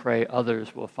do we pray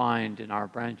others will find in our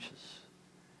branches?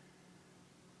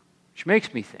 Which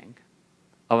makes me think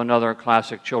of another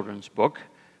classic children's book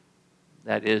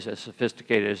that is as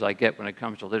sophisticated as I get when it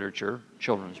comes to literature,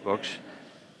 children's books.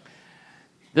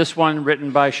 This one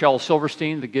written by Shel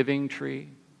Silverstein, The Giving Tree,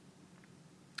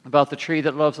 about the tree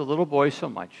that loves the little boy so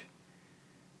much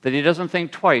that he doesn't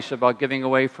think twice about giving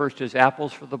away first his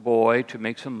apples for the boy to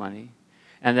make some money,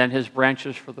 and then his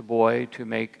branches for the boy to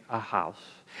make a house,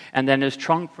 and then his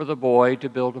trunk for the boy to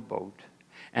build a boat,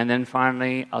 and then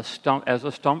finally a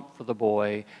stump for the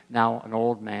boy, now an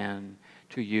old man,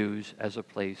 to use as a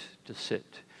place to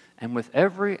sit. And with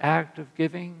every act of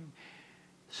giving,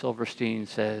 Silverstein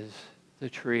says, the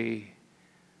tree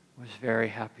was very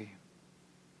happy.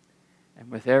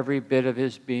 And with every bit of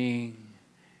his being,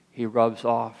 he rubs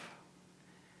off.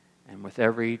 And with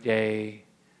every day,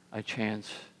 a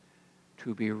chance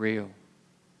to be real.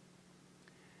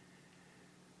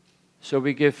 So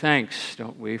we give thanks,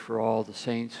 don't we, for all the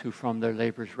saints who from their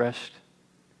labors rest,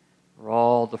 for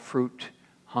all the fruit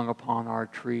hung upon our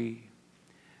tree,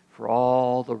 for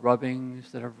all the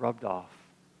rubbings that have rubbed off.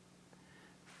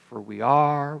 For we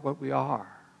are what we are,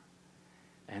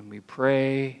 and we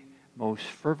pray, most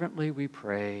fervently we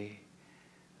pray,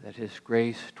 that His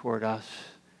grace toward us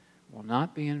will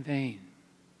not be in vain.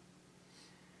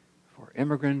 For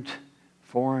immigrant,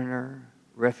 foreigner,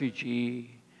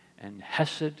 refugee, and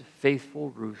Hesed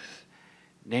faithful Ruth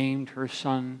named her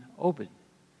son Obed,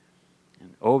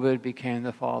 and Obed became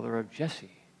the father of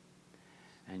Jesse,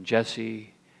 and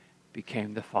Jesse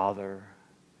became the father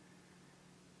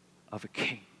of a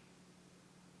king.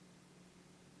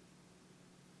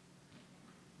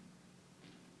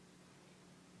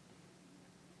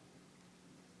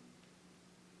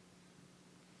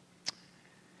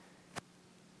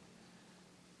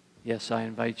 Yes, I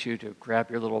invite you to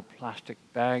grab your little plastic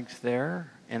bags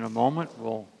there. In a moment,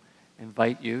 we'll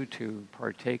invite you to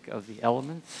partake of the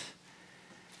elements.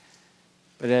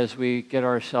 But as we get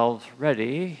ourselves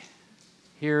ready,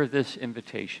 hear this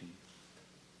invitation.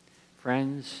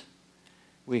 Friends,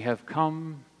 we have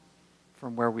come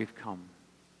from where we've come.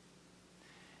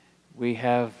 We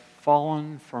have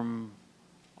fallen from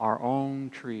our own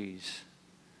trees.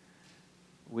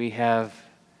 we have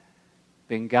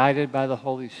been guided by the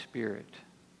Holy Spirit,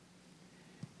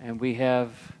 and we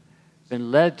have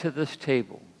been led to this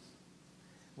table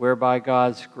where by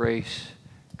God's grace,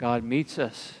 God meets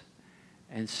us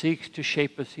and seeks to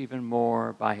shape us even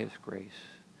more by His grace,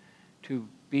 to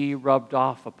be rubbed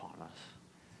off upon us,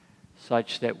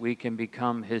 such that we can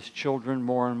become His children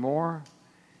more and more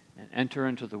and enter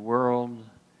into the world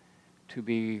to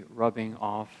be rubbing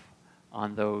off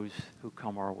on those who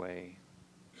come our way.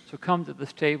 So come to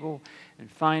this table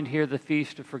and find here the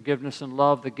feast of forgiveness and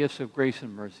love, the gifts of grace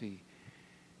and mercy,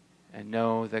 and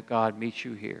know that God meets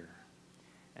you here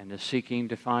and is seeking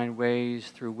to find ways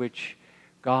through which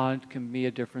God can be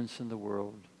a difference in the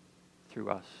world through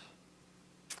us.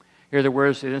 Hear the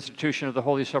words of the institution of the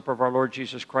Holy Supper of our Lord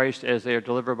Jesus Christ as they are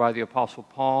delivered by the Apostle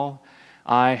Paul.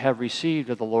 I have received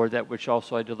of the Lord that which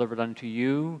also I delivered unto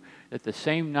you, that the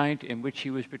same night in which He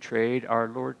was betrayed, our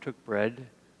Lord took bread,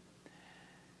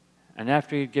 and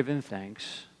after He had given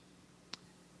thanks,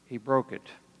 He broke it.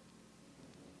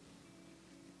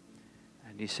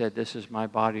 And He said, "This is my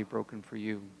body broken for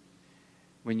you.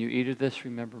 When you eat of this,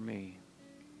 remember me."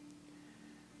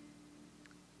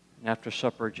 And after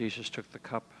supper, Jesus took the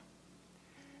cup,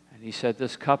 and He said,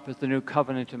 "This cup is the new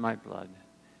covenant in my blood.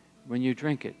 When you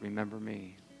drink it, remember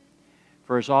me.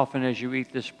 For as often as you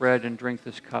eat this bread and drink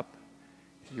this cup,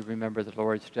 you remember the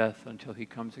Lord's death until He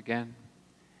comes again."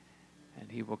 And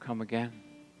He will come again.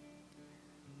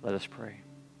 Let us pray.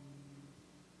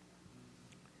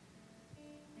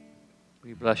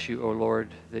 We bless you, O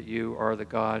Lord, that you are the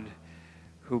God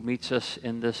who meets us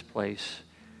in this place.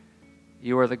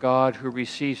 You are the God who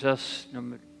receives us,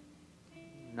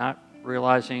 not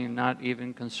realizing, not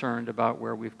even concerned about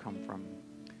where we've come from.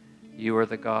 You are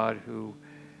the God who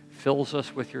fills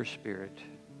us with your Spirit.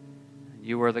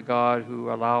 You are the God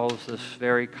who allows this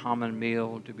very common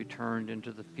meal to be turned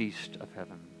into the feast of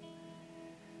heaven.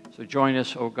 So join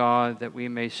us, O God, that we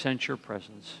may sense your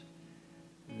presence,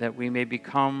 and that we may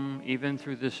become, even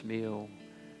through this meal,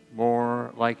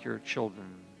 more like your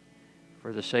children,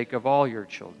 for the sake of all your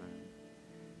children.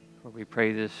 For we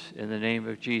pray this in the name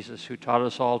of Jesus, who taught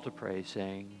us all to pray,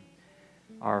 saying,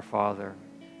 "Our Father,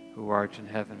 who art in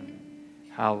heaven,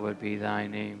 hallowed be thy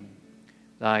name.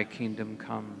 Thy kingdom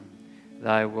come,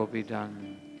 thy will be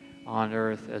done, on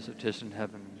earth as it is in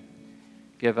heaven.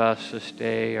 Give us this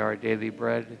day our daily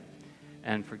bread,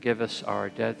 and forgive us our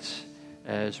debts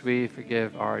as we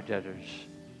forgive our debtors.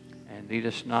 And lead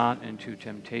us not into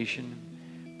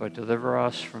temptation, but deliver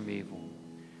us from evil.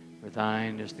 For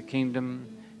thine is the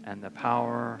kingdom, and the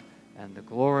power, and the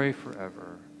glory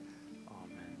forever.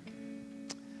 Amen."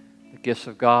 The gifts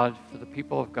of God for the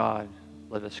people of God,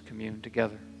 let us commune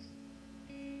together.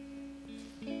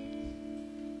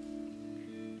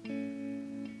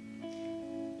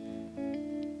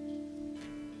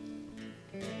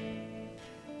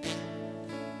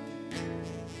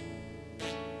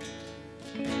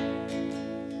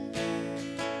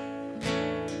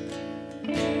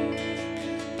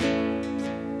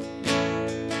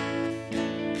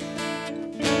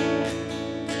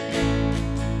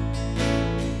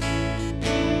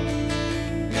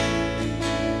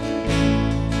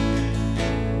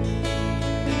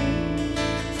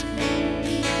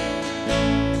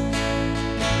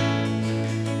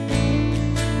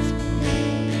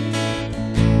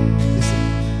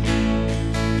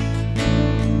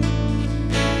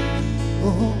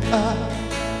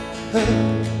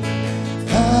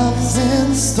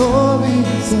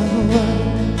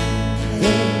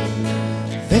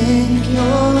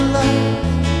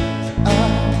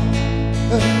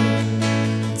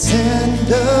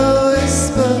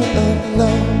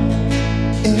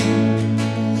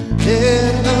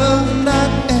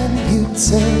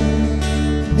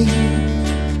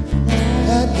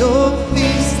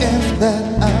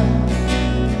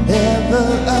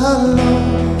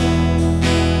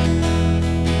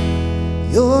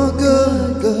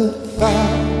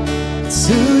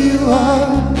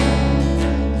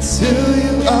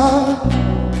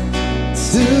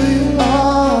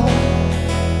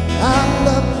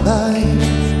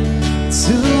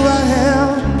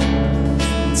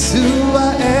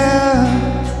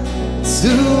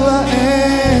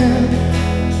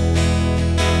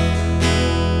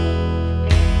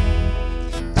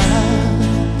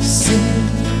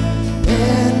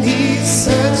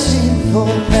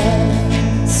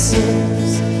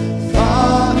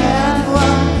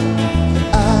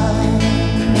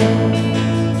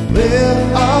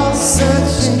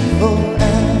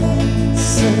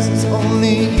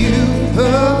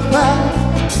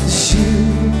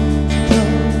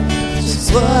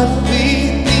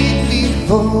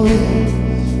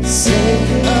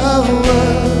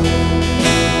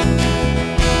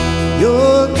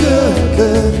 You're good,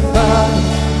 good Father.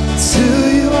 It's who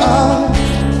you are.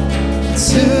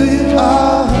 It's who you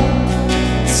are.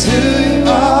 It's who you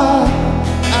are.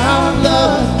 I'm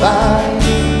loved by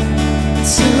you.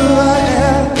 It's who I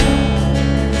am.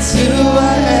 It's who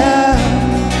I am.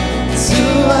 It's who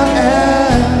I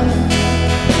am.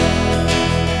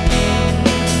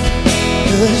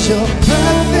 'Cause you're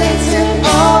perfect in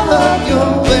all of your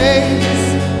ways.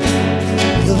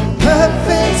 You're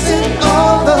perfect in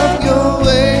all of your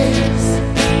ways.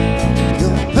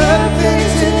 You're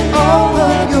perfect in all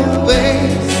of your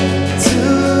ways to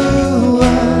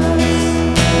us.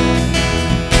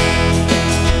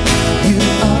 You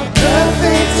are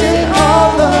perfect in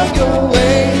all of your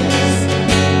ways.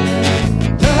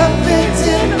 Perfect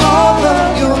in all of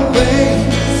your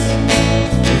ways.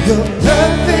 You're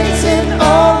perfect in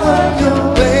all of your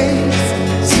ways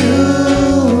to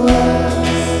us.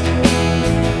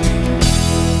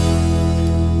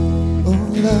 Oh,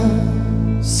 love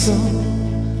so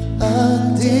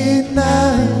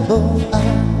undeniable, I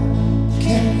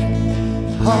can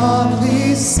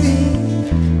hardly speak.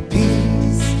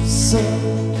 Peace so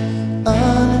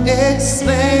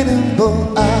unexplainable,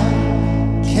 I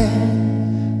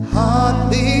can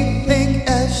hardly think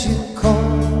as you call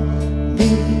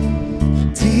me.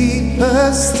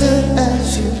 Deeper still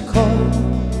as you call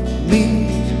me.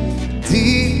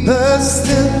 Deeper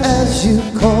still as you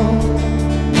call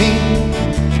me.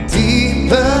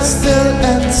 Deeper still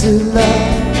and to love.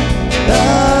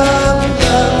 Love,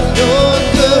 love, you're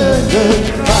good, good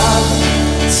Father.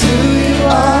 It's who you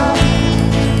are.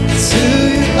 It's who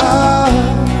you are.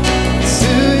 It's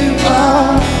who you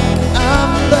are.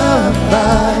 I'm loved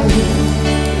by you.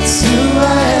 It's who I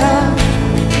am.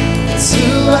 It's who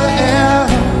I am.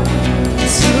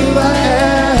 It's who I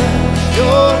am.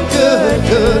 You're good,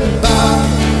 good Father.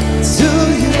 It's who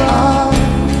you are.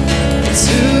 It's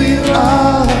who you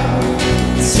are.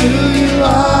 It's who you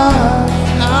are.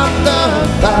 I'm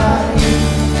loved by you.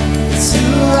 It's who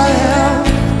I am.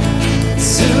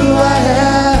 It's who I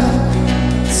am.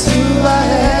 It's who I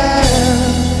am.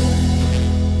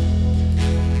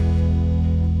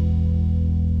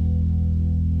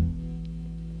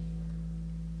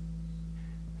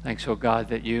 Thanks, oh God,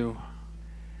 that you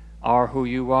are who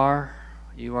you are.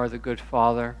 You are the good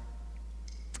Father.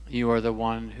 You are the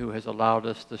one who has allowed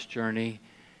us this journey.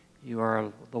 You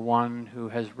are the one who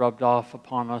has rubbed off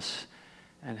upon us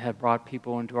and have brought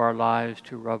people into our lives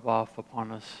to rub off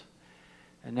upon us.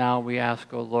 And now we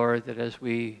ask, O Lord, that as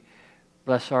we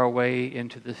bless our way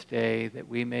into this day, that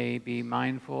we may be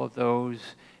mindful of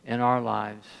those in our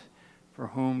lives for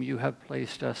whom you have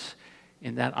placed us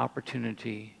in that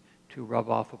opportunity to rub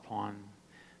off upon,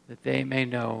 that they may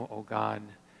know, O God,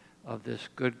 of this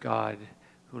good God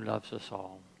who loves us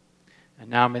all. And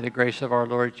now may the grace of our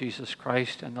Lord Jesus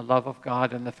Christ and the love of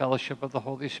God and the fellowship of the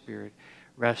Holy Spirit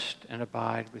rest and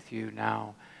abide with you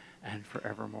now and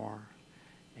forevermore.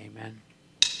 Amen.